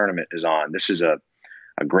NCAA tournament is on. This is a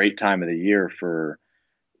great time of the year for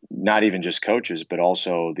not even just coaches, but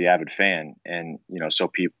also the avid fan. And,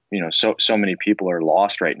 so many people are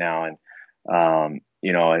lost right now. And,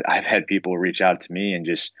 I've had people reach out to me and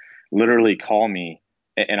just literally call me,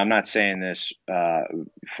 and I'm not saying this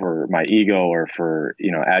for my ego or for,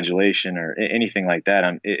 adulation or anything like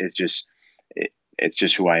that. It's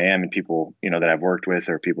just who I am. And people, that I've worked with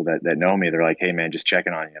or people that know me, they're like, hey man, just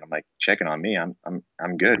checking on you. And I'm like, checking on me? I'm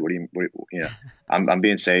good. I'm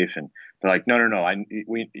being safe. And they're like, no,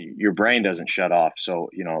 your brain doesn't shut off. So,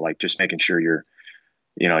 just making sure you're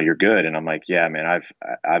good. And I'm like, yeah, man,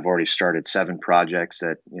 I've already started 7 projects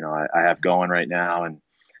that, I have going right now. And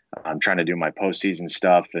I'm trying to do my postseason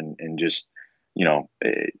stuff and just,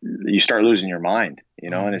 you start losing your mind,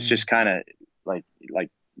 and it's just kind of like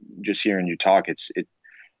just hearing you talk,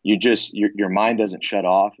 your mind doesn't shut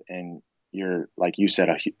off, and you're, like you said,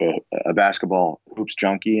 a basketball hoops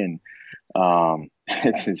junkie. And,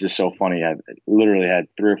 it's just so funny. I've literally had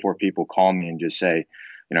 3 or 4 people call me and just say,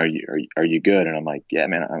 are you good? And I'm like, yeah,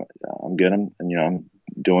 man, I'm good. I'm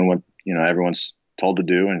doing what, everyone's told to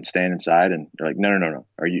do and staying inside. And they're like, no.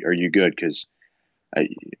 Are you good? Cause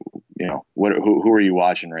who are you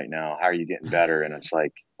watching right now? How are you getting better? And it's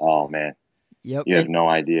like, oh man, yep. You have no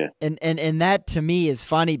idea. And that to me is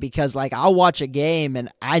funny because like I'll watch a game and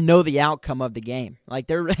I know the outcome of the game. Like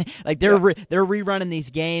they're rerunning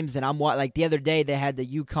these games, and I'm like the other day they had the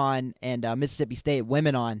UConn and Mississippi State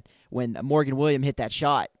women on when Morgan Williams hit that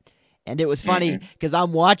shot, and it was funny because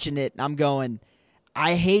I'm watching it and I'm going,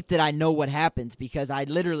 I hate that I know what happens because I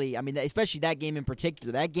literally, I mean, especially that game in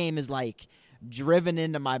particular, that game is like driven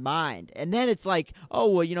into my mind. And then it's like, oh,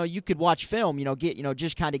 well, you could watch film,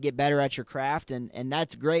 just kind of get better at your craft. And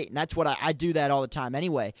that's great. And that's what I do that all the time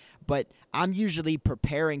anyway. But I'm usually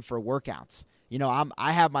preparing for workouts.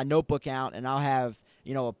 I have my notebook out and I'll have,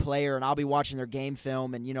 a player and I'll be watching their game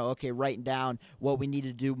film and, writing down what we need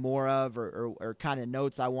to do more of or kind of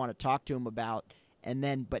notes I want to talk to them about. And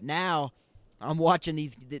then, but now I'm watching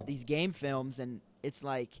these game films and it's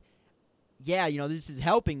like, yeah, this is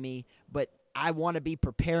helping me, but I want to be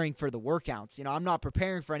preparing for the workouts. I'm not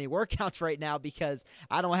preparing for any workouts right now because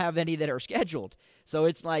I don't have any that are scheduled. So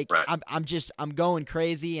it's like, right. I'm going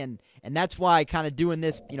crazy. And that's why kind of doing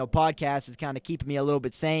this, podcast is kind of keeping me a little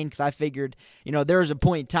bit sane. Cause I figured, there was a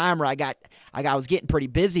point in time where I was getting pretty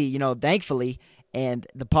busy, thankfully. And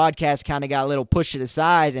the podcast kind of got a little pushed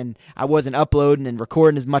aside and I wasn't uploading and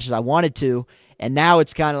recording as much as I wanted to. And now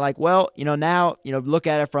it's kind of like, well, now, look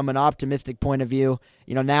at it from an optimistic point of view.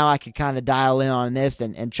 Now I can kind of dial in on this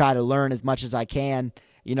and try to learn as much as I can,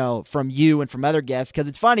 from you and from other guests. Because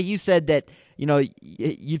it's funny, you said that,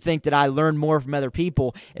 you think that I learn more from other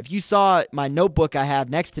people. If you saw my notebook I have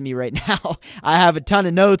next to me right now, I have a ton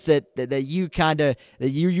of notes that you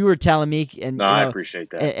you were telling me. And I appreciate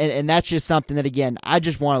that. And that's just something that, again, I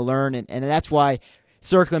just want to learn. And that's why,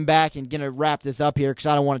 circling back and going to wrap this up here because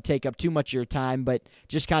I don't want to take up too much of your time, but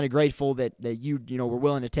just kind of grateful that you were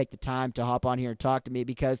willing to take the time to hop on here and talk to me,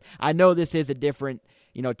 because I know this is a different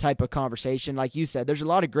type of conversation. Like you said, there's a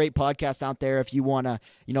lot of great podcasts out there if you want to,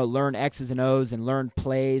 learn X's and O's and learn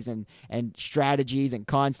plays and strategies and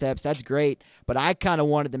concepts. That's great. But I kind of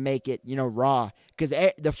wanted to make it, raw, because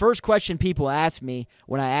the first question people ask me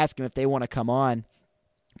when I ask them if they want to come on,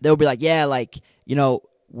 they'll be like, yeah, like,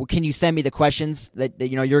 can you send me the questions that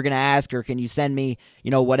you're going to ask, or can you send me,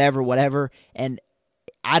 whatever. And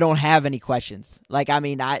I don't have any questions. Like, I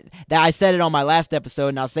mean, I said it on my last episode,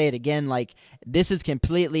 and I'll say it again. Like, this is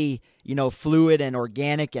completely, fluid and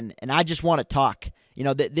organic, and I just want to talk.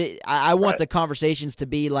 I want the conversations to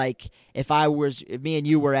be like if me and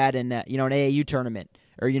you were at an AAU tournament,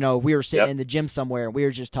 or if we were sitting in the gym somewhere and we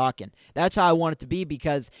were just talking. That's how I want it to be,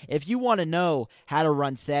 because if you want to know how to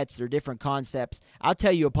run sets or different concepts, I'll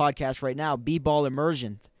tell you a podcast right now, B-Ball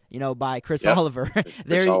Immersion, by Chris Oliver.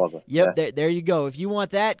 Chris Oliver. Yep, yeah. There you go. If you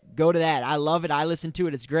want that, go to that. I love it. I listen to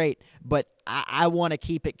it. It's great. But I want to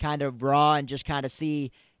keep it kind of raw and just kind of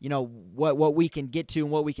see, what we can get to and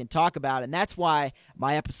what we can talk about. And that's why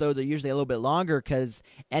my episodes are usually a little bit longer, because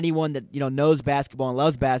anyone that, knows basketball and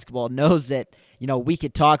loves basketball knows that, we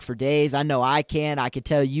could talk for days. I know I can. I could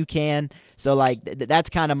tell you can. So, like, that's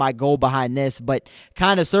kind of my goal behind this. But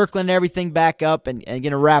kind of circling everything back up and going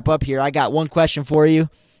to wrap up here, I got one question for you.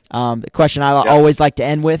 The question I always like to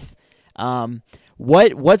end with.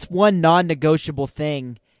 What's one non-negotiable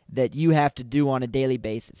thing that you have to do on a daily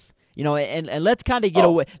basis? And let's kind of get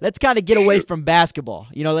away. Let's kind of get away from basketball.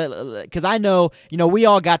 Because I know, we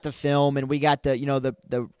all got the film and we got the,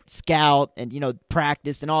 the scout and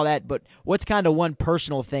practice and all that. But what's kind of one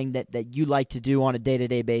personal thing that you like to do on a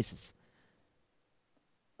day-to-day basis?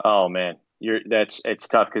 Oh man, it's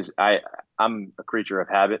tough, because I'm a creature of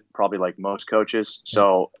habit, probably like most coaches.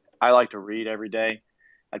 So I like to read every day.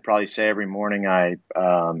 I'd probably say every morning I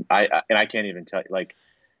can't even tell you, like,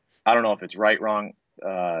 I don't know if it's right, wrong.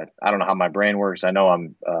 I don't know how my brain works. I know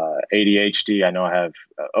I'm ADHD. I know I have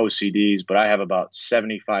OCDs, but I have about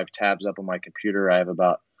 75 tabs up on my computer. I have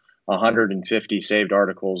about 150 saved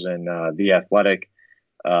articles in The Athletic.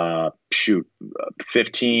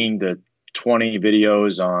 15 to 20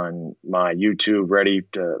 videos on my YouTube ready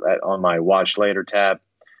on my watch later tab.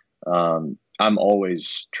 I'm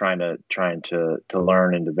always trying to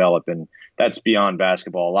learn and develop, and that's beyond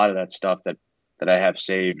basketball. A lot of that stuff that I have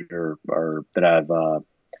saved or that I've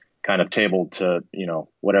kind of tabled to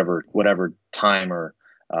whatever time, or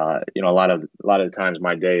a lot of the times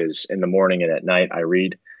my day is in the morning and at night I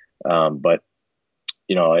read. But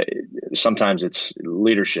sometimes it's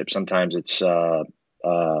leadership, sometimes it's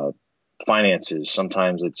finances,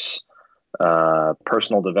 sometimes it's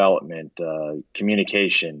personal development,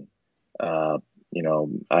 communication.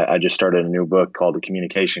 I just started a new book called The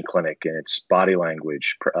Communication Clinic, and it's body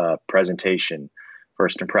language, presentation,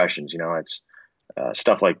 first impressions, it's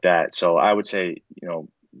stuff like that. So I would say,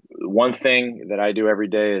 one thing that I do every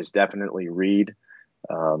day is definitely read,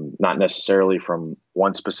 not necessarily from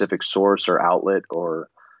one specific source or outlet or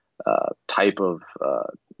type of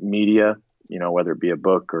media, whether it be a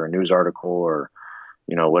book or a news article or,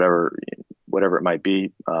 whatever it might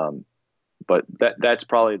be. But that's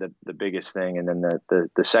probably the biggest thing. And then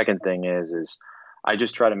the second thing is I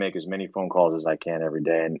just try to make as many phone calls as I can every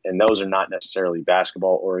day. And those are not necessarily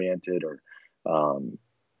basketball oriented, or,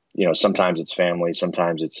 sometimes it's family.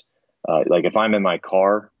 Sometimes it's like if I'm in my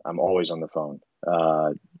car, I'm always on the phone.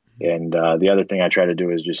 And the other thing I try to do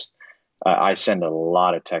is just I send a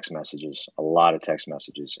lot of text messages.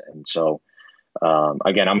 And so,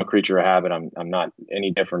 again, I'm a creature of habit. I'm not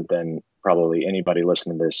any different than probably anybody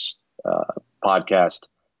listening to this podcast,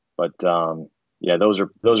 but those are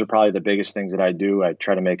probably the biggest things that I do. I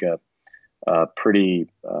try to make a pretty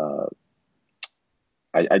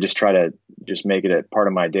I just try to just make it a part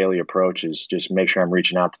of my daily approach, is just make sure I'm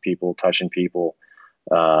reaching out to people, touching people.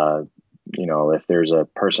 If there's a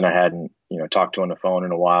person I hadn't talked to on the phone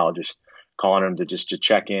in a while, just calling them to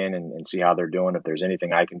check in and see how they're doing, if there's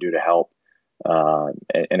anything I can do to help.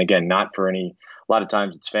 And again, not for any, a lot of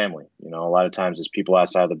times it's family, a lot of times it's people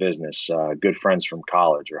outside of the business, good friends from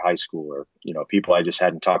college or high school, or, people I just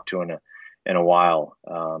hadn't talked to in a while.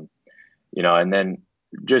 And then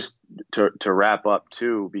just to wrap up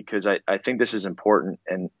too, because I think this is important.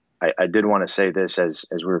 And I did want to say this as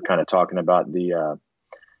we were kind of talking about the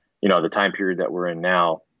time period that we're in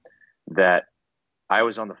now, that I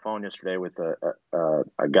was on the phone yesterday with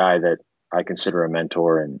a guy that I consider a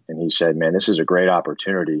mentor, and he said, man, this is a great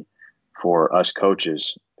opportunity for us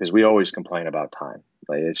coaches, because we always complain about time.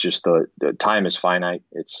 Like, it's just the time is finite.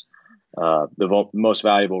 It's most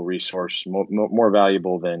valuable resource, more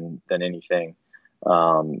valuable than anything.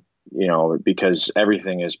 Because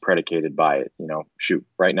everything is predicated by it.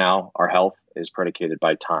 Right now our health is predicated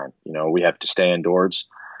by time. We have to stay indoors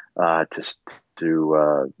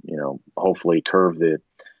to hopefully curve the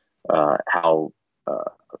how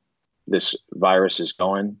this virus is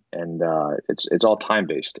going, and it's all time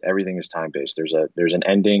based. Everything is time based. There's an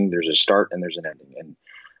ending, there's a start, and there's an ending.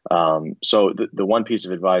 And so the one piece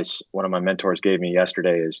of advice one of my mentors gave me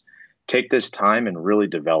yesterday is take this time and really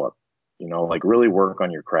develop. Like really work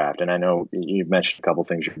on your craft. And I know you've mentioned a couple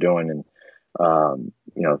things you're doing, and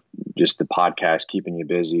just the podcast keeping you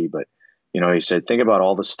busy. But he said, think about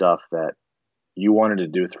all the stuff that you wanted to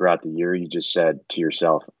do throughout the year. You just said to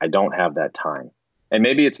yourself, I don't have that time. And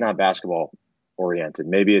maybe it's not basketball oriented.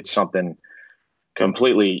 Maybe it's something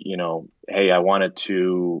completely, hey, I wanted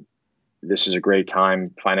to, this is a great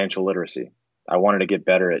time, financial literacy. I wanted to get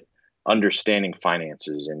better at understanding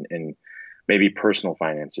finances and maybe personal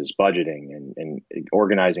finances, budgeting and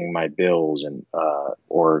organizing my bills and,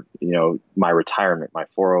 or, my retirement, my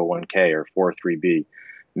 401k or 403b.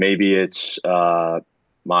 Maybe it's,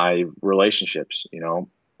 my relationships.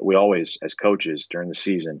 We always, as coaches during the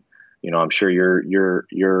season, I'm sure your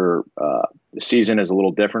the season is a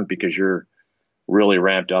little different because you're really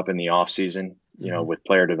ramped up in the off season, with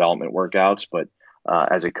player development workouts. But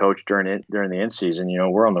as a coach during the in season,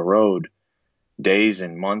 we're on the road days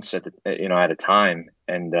and months at a time.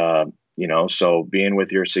 And, so being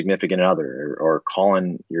with your significant other or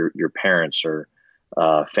calling your parents or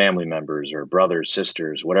family members or brothers,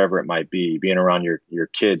 sisters, whatever it might be, being around your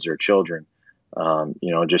kids or children,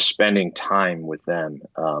 just spending time with them,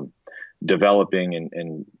 developing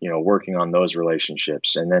and working on those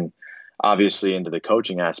relationships. And then obviously into the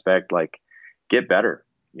coaching aspect, like get better,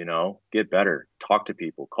 talk to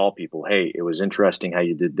people, call people. Hey, it was interesting how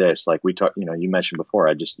you did this. Like we talked, you mentioned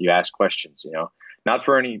before, you ask questions, not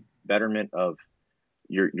for any betterment of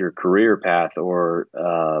your career path or,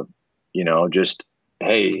 just,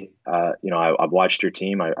 hey, I've watched your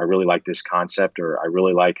team. I really like this concept, or I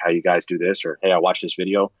really like how you guys do this, or, hey, I watched this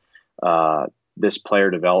video. This player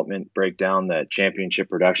development breakdown that Championship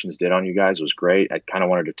Productions did on you guys was great. I kind of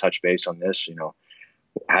wanted to touch base on this,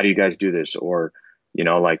 how do you guys do this? Or,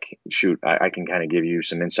 I can kind of give you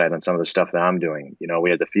some insight on some of the stuff that I'm doing. We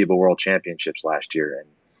had the FIBA World Championships last year,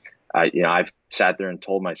 and I've sat there and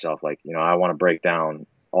told myself, like, I want to break down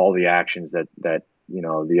all the actions that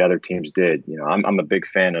the other teams did. I'm a big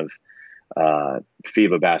fan of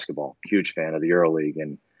FIBA basketball, huge fan of the EuroLeague,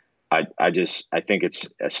 and I think it's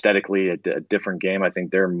aesthetically a different game. I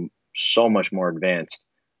think they're so much more advanced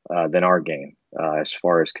than our game as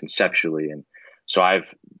far as conceptually, and so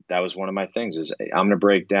that was one of my things is I'm going to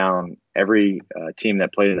break down every team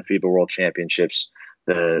that played in the FIBA World Championships.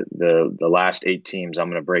 The last 8 teams I'm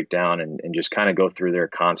going to break down and just kind of go through their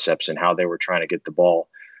concepts and how they were trying to get the ball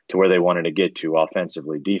to where they wanted to get to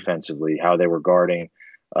offensively, defensively, how they were guarding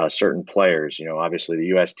certain players. Obviously the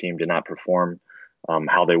U.S. team did not perform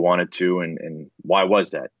how they wanted to, and why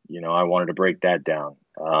was that? I wanted to break that down.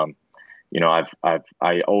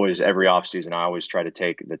 I always, every offseason, I always try to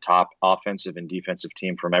take the top offensive and defensive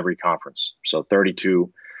team from every conference. So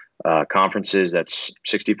 32 conferences, that's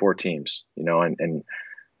 64 teams, and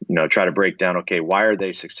try to break down, okay, why are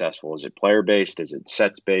they successful? Is it player based? Is it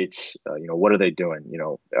sets based? What are they doing?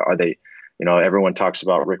 Are they, everyone talks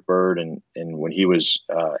about Rick Byrd and when he was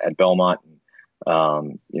at Belmont,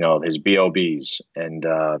 his BOBs and,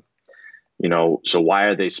 so why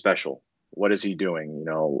are they special? What is he doing?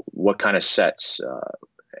 What kind of sets?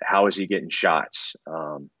 How is he getting shots?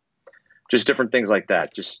 Just different things like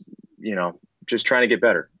that. Just trying to get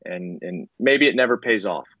better. And maybe it never pays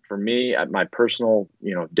off. For me, at my personal,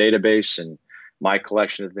 database and my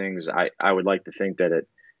collection of things, I would like to think that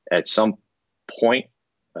at some point,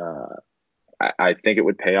 I think it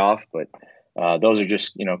would pay off. But those are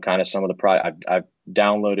just, kind of some of the I've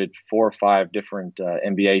downloaded 4 or 5 different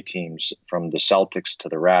NBA teams, from the Celtics to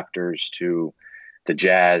the Raptors to the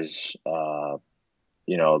Jazz,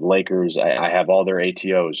 Lakers. I have all their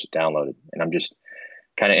ATOs downloaded, and I'm just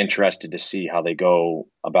kind of interested to see how they go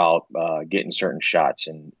about getting certain shots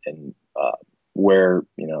and where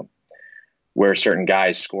certain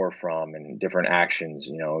guys score from and different actions,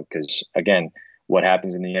 because again, what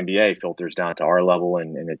happens in the NBA filters down to our level,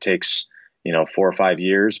 and it takes 4 or 5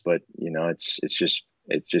 years, but it's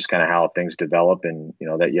just kind of how things develop, and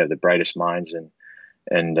that you have the brightest minds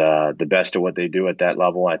and the best of what they do at that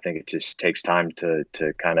level. I think it just takes time to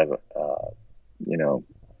kind of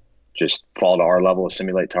just fall to our level,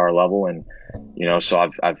 assimilate to our level. And, so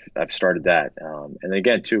I've started that. And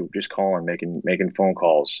again, too, just calling, making phone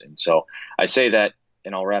calls. And so I say that,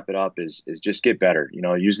 and I'll wrap it up is just get better,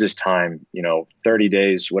 use this time, 30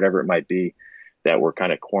 days, whatever it might be, that we're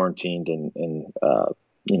kind of quarantined and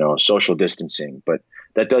social distancing. But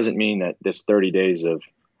that doesn't mean that this 30 days of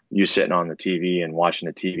you sitting on the TV and watching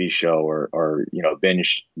a TV show or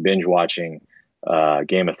binge watching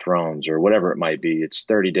Game of Thrones or whatever it might be. It's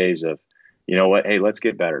 30 days of, hey, let's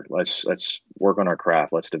get better. Let's work on our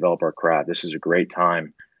craft. Let's develop our craft. This is a great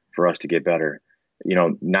time for us to get better.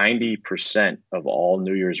 90% of all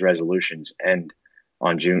New Year's resolutions end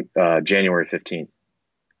on January 15th.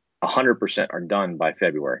 100% are done by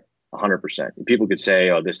February. 100%. People could say,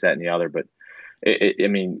 oh, this, that, and the other, but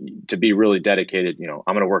to be really dedicated, I'm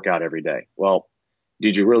going to work out every day. Well,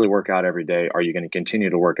 did you really work out every day? Are you going to continue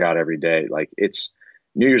to work out every day? Like, it's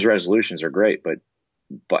New Year's resolutions are great, but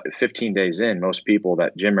 15 days in, most people,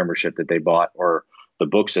 that gym membership that they bought or the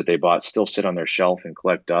books that they bought still sit on their shelf and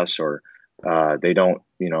collect dust, or they don't,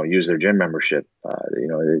 use their gym membership.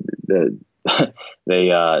 The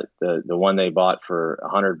one they bought for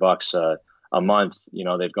 $100 a month,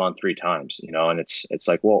 they've gone 3 times, and it's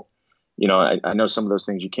like, well, I know some of those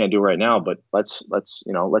things you can't do right now, but let's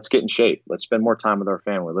get in shape. Let's spend more time with our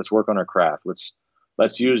family. Let's work on our craft.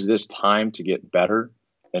 Let's use this time to get better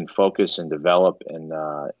and focus and develop and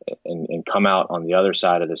come out on the other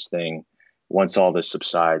side of this thing once all this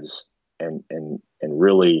subsides and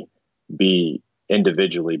really be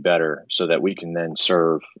individually better so that we can then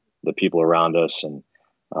serve the people around us. And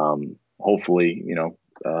hopefully,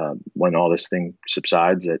 when all this thing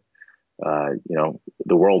subsides, that,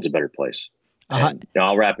 the world's a better place. And,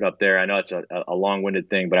 I'll wrap it up there. I know it's a long-winded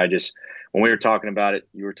thing, but when we were talking about it,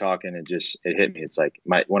 you were talking, it hit me. It's like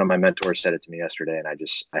one of my mentors said it to me yesterday, and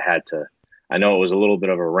I know it was a little bit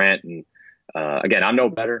of a rant. And again, I'm no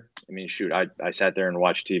better. I mean, shoot, I sat there and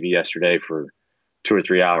watched TV yesterday for 2 or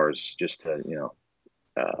 3 hours just to,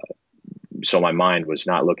 so my mind was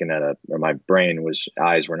not looking at or my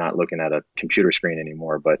eyes were not looking at a computer screen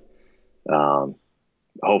anymore. But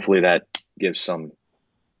hopefully that gives some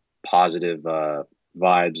positive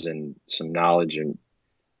vibes and some knowledge and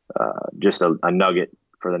just a nugget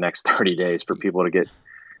for the next 30 days for people to get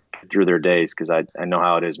through their days. Cause I know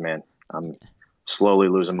how it is, man. I'm slowly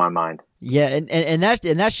losing my mind. Yeah. And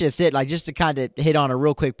that's just it. Like, just to kind of hit on a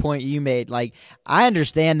real quick point you made, like, I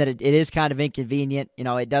understand that it is kind of inconvenient.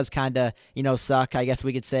 It does kind of, suck. I guess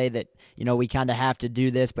we could say that, we kind of have to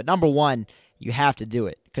do this, but number one, you have to do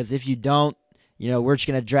it. Cause if you don't, we're just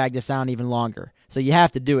going to drag this on even longer. So you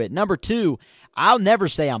have to do it. Number two, I'll never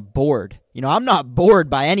say I'm bored. I'm not bored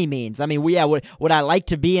by any means. I mean, would I like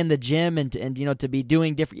to be in the gym and to be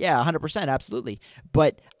doing different? Yeah, 100%, absolutely.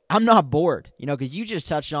 But I'm not bored, because you just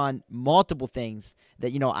touched on multiple things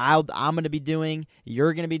that, I'm going to be doing,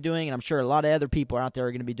 you're going to be doing, and I'm sure a lot of other people out there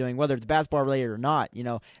are going to be doing, whether it's basketball related or not.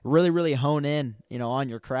 Really, really hone in, on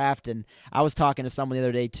your craft. And I was talking to someone the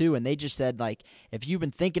other day too, and they just said, like, if you've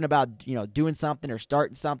been thinking about, doing something or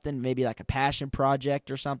starting something, maybe like a passion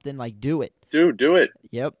project or something, like, do it. Dude, do it.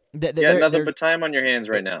 Yep. You got nothing but time on your hands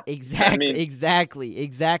right now. Exactly.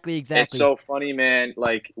 It's so funny, man.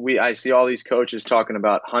 Like, I see all these coaches talking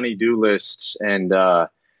about honey-do lists, and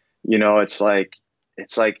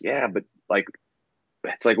it's like, yeah, but like,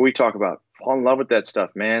 it's like we talk about, fall in love with that stuff,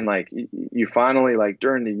 man. Like, you finally, like,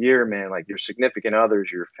 during the year, man, like, your significant others,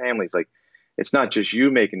 your families, like, it's not just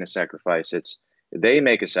you making a sacrifice, it's they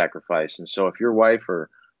make a sacrifice. And so if your wife or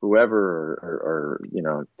whoever or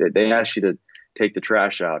they ask you to take the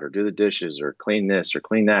trash out or do the dishes or clean this or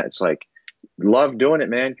clean that, it's like, love doing it,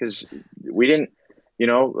 man. Because we didn't,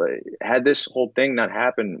 had this whole thing not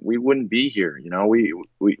happen, we wouldn't be here. We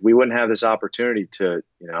wouldn't have this opportunity to,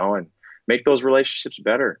 and make those relationships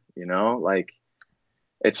better. Like,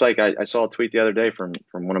 it's like I saw a tweet the other day from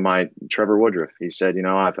one of my Trevor Woodruff. He said,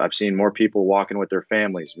 I've seen more people walking with their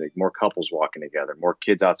families, like more couples walking together, more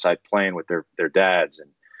kids outside playing with their dads. And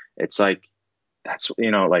it's like, that's,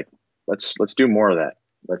 like, let's do more of that.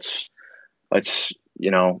 Let's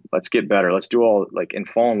get better. Let's do all, like, and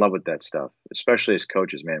fall in love with that stuff, especially as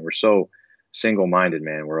coaches, man. We're so single-minded,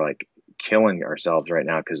 man. We're like killing ourselves right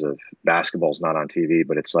now because of basketball's not on TV,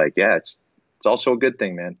 but it's like, yeah, it's also a good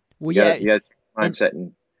thing, man. Well, you got mindset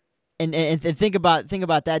and think about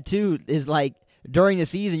that too, is like, during the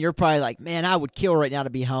season, you're probably like, man, I would kill right now to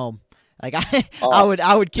be home. Like,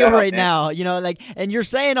 I would kill right now, like, and you're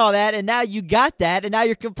saying all that, and now you got that, and now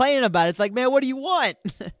you're complaining about it. It's like, man, what do you want?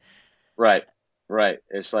 Right.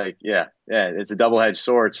 It's like, yeah, it's a double-edged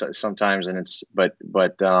sword sometimes. And but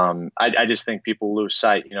I just think people lose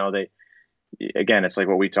sight, again, it's like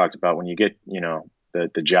what we talked about when you get,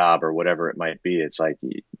 the job or whatever it might be. It's like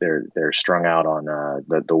they're strung out on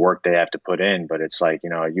the work they have to put in, but it's like,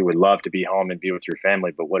 you would love to be home and be with your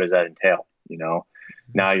family, but what does that entail?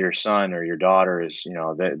 Now your son or your daughter is,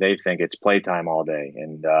 they think it's playtime all day,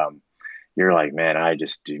 and you're like, man,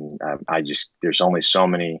 there's only so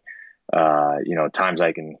many times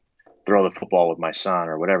I can throw the football with my son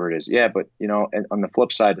or whatever it is. Yeah, but and on the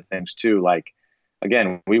flip side of things too, like,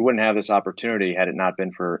 again, we wouldn't have this opportunity had it not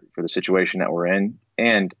been for the situation that we're in.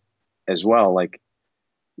 And as well, like,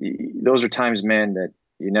 those are times, man, that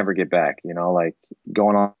you never get back, like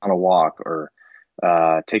going on a walk or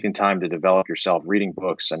taking time to develop yourself, reading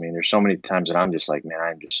books. I mean, there's so many times that I'm just like, man,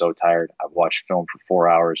 I'm just so tired. I've watched film for 4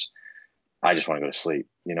 hours. I just want to go to sleep,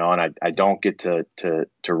 and I don't get to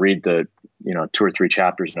read the, 2 or 3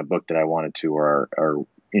 chapters in a book that I wanted to, or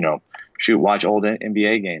watch old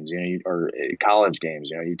NBA games, or college games.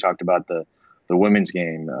 You talked about the women's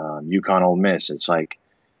game, UConn Ole Miss. It's like,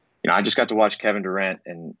 I just got to watch Kevin Durant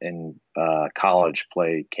in college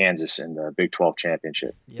play Kansas in the Big 12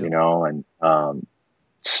 championship, Yep. And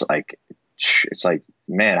it's like,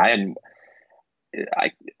 man,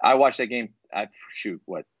 I watched that game.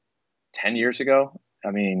 10 years ago.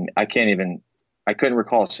 I mean, I couldn't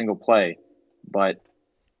recall a single play, but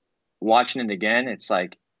watching it again, it's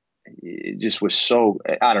like, it just was so,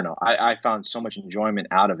 I don't know. I found so much enjoyment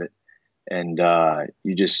out of it. And I'm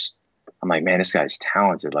like, man, this guy's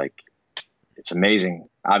talented. Like, it's amazing,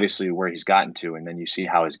 obviously, where he's gotten to. And then you see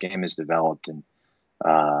how his game has developed, and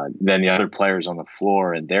then the other players on the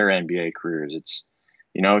floor and their NBA careers. It's,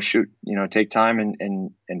 take time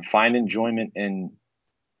and find enjoyment in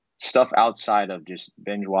stuff outside of just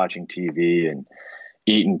binge watching TV and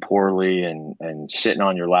eating poorly and sitting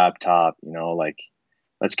on your laptop. Like,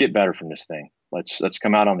 let's get better from this thing. Let's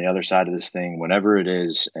come out on the other side of this thing, whenever it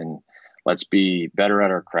is, and let's be better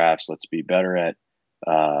at our crafts. Let's be better at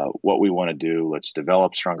what we want to do. Let's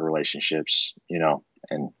develop stronger relationships,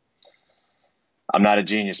 and I'm not a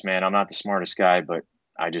genius, man. I'm not the smartest guy, but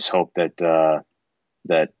I just hope that the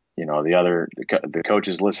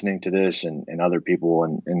coaches listening to this and other people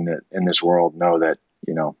in this world know that,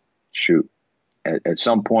 at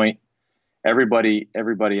some point, everybody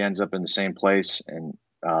ends up in the same place. And,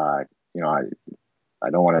 I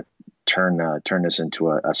don't want to turn this into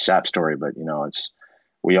a sap story, but,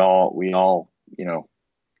 we all,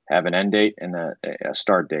 have an end date and a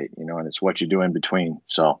start date, and it's what you do in between.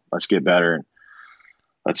 So let's get better, and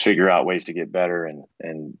let's figure out ways to get better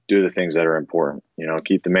and do the things that are important.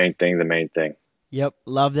 Keep the main thing the main thing. Yep,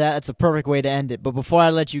 love that. That's a perfect way to end it. But before I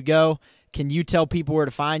let you go, can you tell people where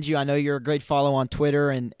to find you? I know you're a great follow on Twitter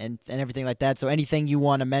and everything like that. So anything you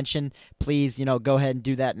want to mention, please, go ahead and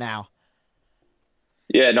do that now.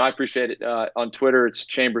 Yeah, no, I appreciate it. On Twitter, it's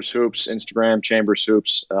Chambers Hoops. Instagram, Chambers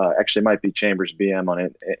Hoops. Actually, might be Chambers BM on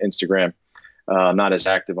Instagram. I'm not as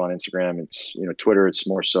active on Instagram. It's, Twitter, it's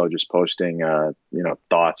more so just posting,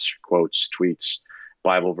 thoughts, quotes, tweets,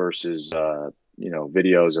 Bible verses,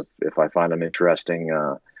 videos if I find them interesting.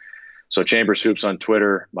 So Chambers Hoops on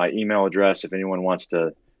Twitter. My email address, if anyone wants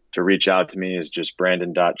to reach out to me, is just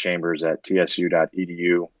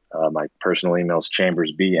brandon.chambers@tsu.edu. My personal email is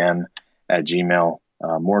chambersbm@gmail.com.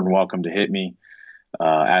 More than welcome to hit me,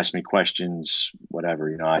 ask me questions,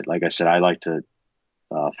 whatever. Like I said, I like to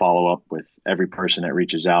follow up with every person that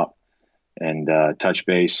reaches out and touch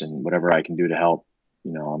base, and whatever I can do to help.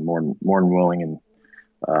 I'm more than willing, and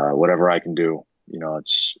whatever I can do.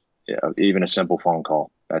 It's even a simple phone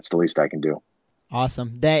call. That's the least I can do.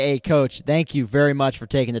 Awesome. Hey, Coach, thank you very much for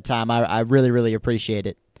taking the time. I really, really appreciate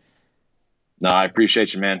it. No, I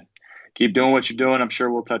appreciate you, man. Keep doing what you're doing. I'm sure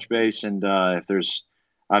we'll touch base, and if there's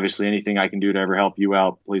obviously anything I can do to ever help you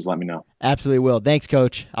out, please let me know. Absolutely will. Thanks,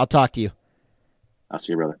 Coach. I'll talk to you. I'll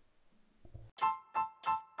see you, brother.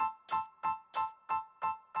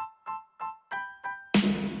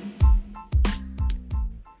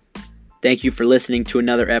 Thank you for listening to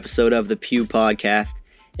another episode of the Pew Podcast.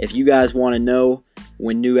 If you guys want to know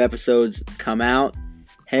when new episodes come out,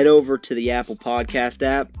 head over to the Apple Podcast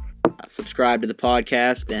app, subscribe to the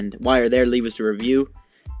podcast, and while you're there, leave us a review.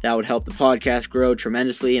 That would help the podcast grow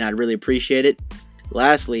tremendously, and I'd really appreciate it.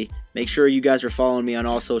 Lastly, make sure you guys are following me on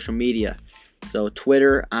all social media. So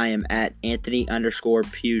Twitter, I am at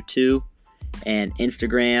Anthony_Pew2, and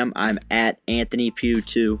Instagram, I'm at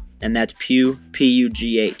AnthonyPew2, and that's Pew,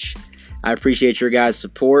 P-U-G-H. I appreciate your guys'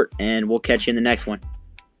 support, and we'll catch you in the next one.